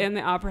pizza smelling. in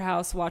the opera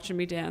house watching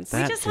me dance. We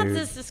That just had dude.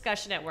 this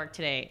discussion at work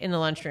today in the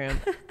lunchroom.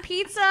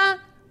 Pizza,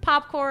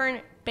 popcorn,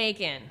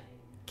 bacon.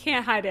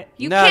 Can't hide it.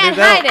 You No, can't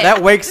dude, hide it.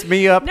 That wakes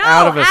me up No,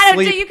 out of a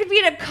sleep. you could be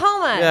in a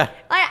coma. Yeah.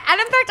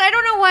 And in fact, I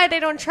don't know why they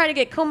don't try to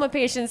get coma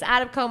patients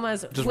out of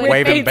comas. Just with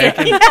waving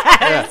bacon.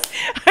 Yes.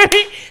 I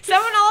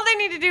mean, all they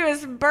need to do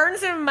is burn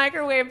some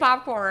microwave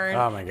popcorn.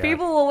 Oh, my God.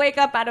 People will wake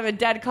up out of a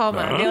dead coma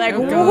and be like,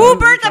 "Who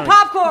burnt the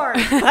popcorn?"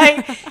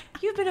 Like,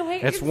 you've been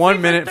awake. It's you've 1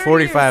 slept minute for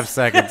 30 45 years.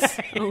 seconds.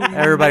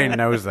 Everybody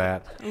knows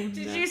that. Did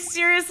you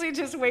seriously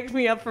just wake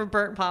me up for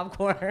burnt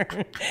popcorn?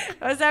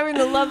 I was having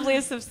the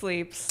loveliest of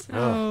sleeps.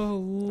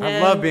 Oh, I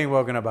love being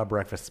woken up by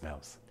breakfast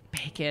smells.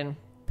 Bacon.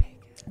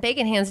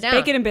 Bacon, hands down.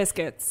 bacon and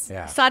biscuits.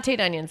 Yeah.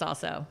 Sauteed onions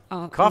also.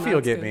 Oh, Coffee will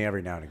that's get good. me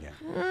every now and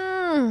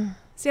again.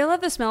 See, I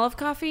love the smell of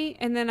coffee,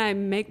 and then I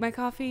make my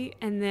coffee,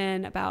 and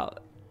then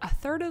about a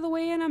third of the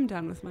way in, I'm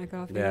done with my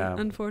coffee. Yeah.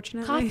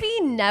 Unfortunately.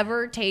 Coffee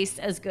never tastes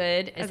as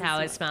good as how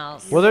it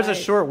smells. Well, there's a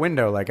short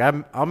window. Like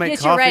I'll make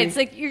Yes, coffee. you're right. It's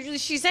like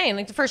she's saying,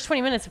 like the first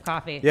 20 minutes of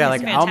coffee. Yeah,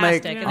 is like I'll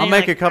make fantastic. And I'll then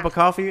make you're a cup of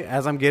coffee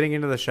as I'm getting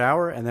into the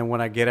shower, and then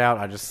when I get out,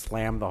 I just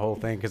slam the whole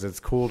thing because it's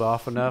cooled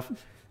off enough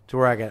to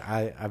where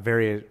I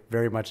very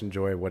very much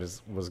enjoy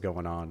was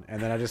going on,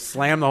 and then I just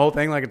slam the whole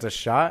thing like it's a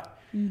shot,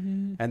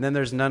 and then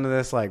there's none of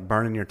this like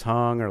burning your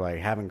tongue or like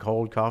having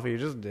cold coffee.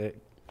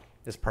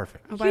 It's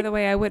perfect. Oh, by the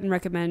way, I wouldn't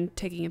recommend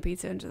taking a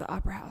pizza into the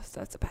opera house.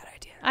 That's a bad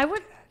idea. I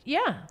would,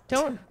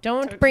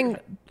 don't bring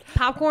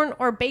popcorn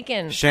or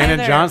bacon. Shannon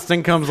either.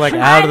 Johnston comes like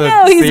out of the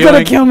he's ceiling.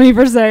 gonna kill me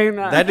for saying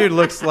that. That dude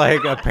looks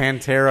like a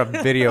Pantera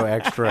video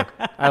extra.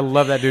 I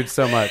love that dude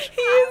so much.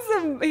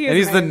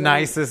 He's the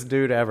nicest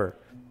dude ever.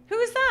 Who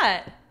is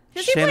that?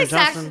 Does he Shannon play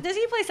Johnston? Does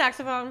he play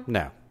saxophone?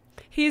 No.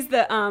 He's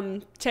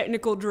the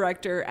technical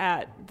director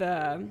at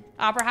the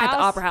Opera House. At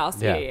the Opera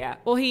House. Yeah. Yeah.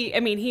 Well, he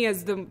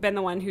has been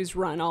the one who's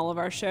run all of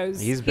our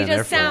shows. He's He been there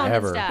does sound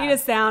and forever. stuff. He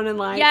does sound and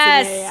lights.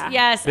 Yes, and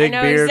yes, Big I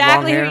know beard,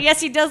 exactly. long hair.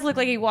 Yes, he does look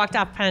like he walked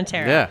off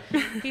Pantera.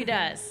 Yeah. He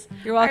does.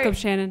 You're welcome, All right.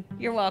 Shannon.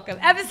 You're welcome.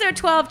 Episode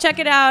 12, check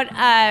it out.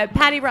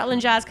 Patti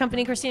Rutland Jazz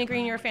Company. Christina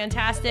Green, you're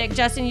fantastic.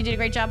 Justin, you did a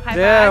great job. High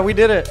Yeah, five. we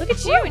did it. Look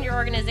at you and your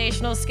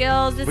organizational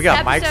skills. This We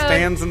got is mic episode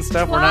stands and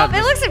stuff. 12.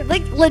 It looks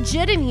like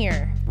legit in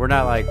here. We're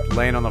not like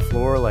laying on the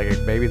floor like a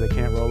baby that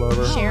can't roll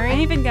over. Sharing.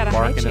 I even got a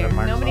high Barking at a chair.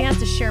 microphone. Nobody has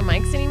to share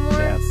mics anymore.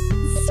 Yes.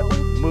 So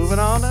Moving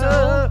on so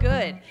up.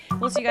 good.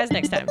 We'll see you guys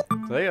next time.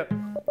 See ya.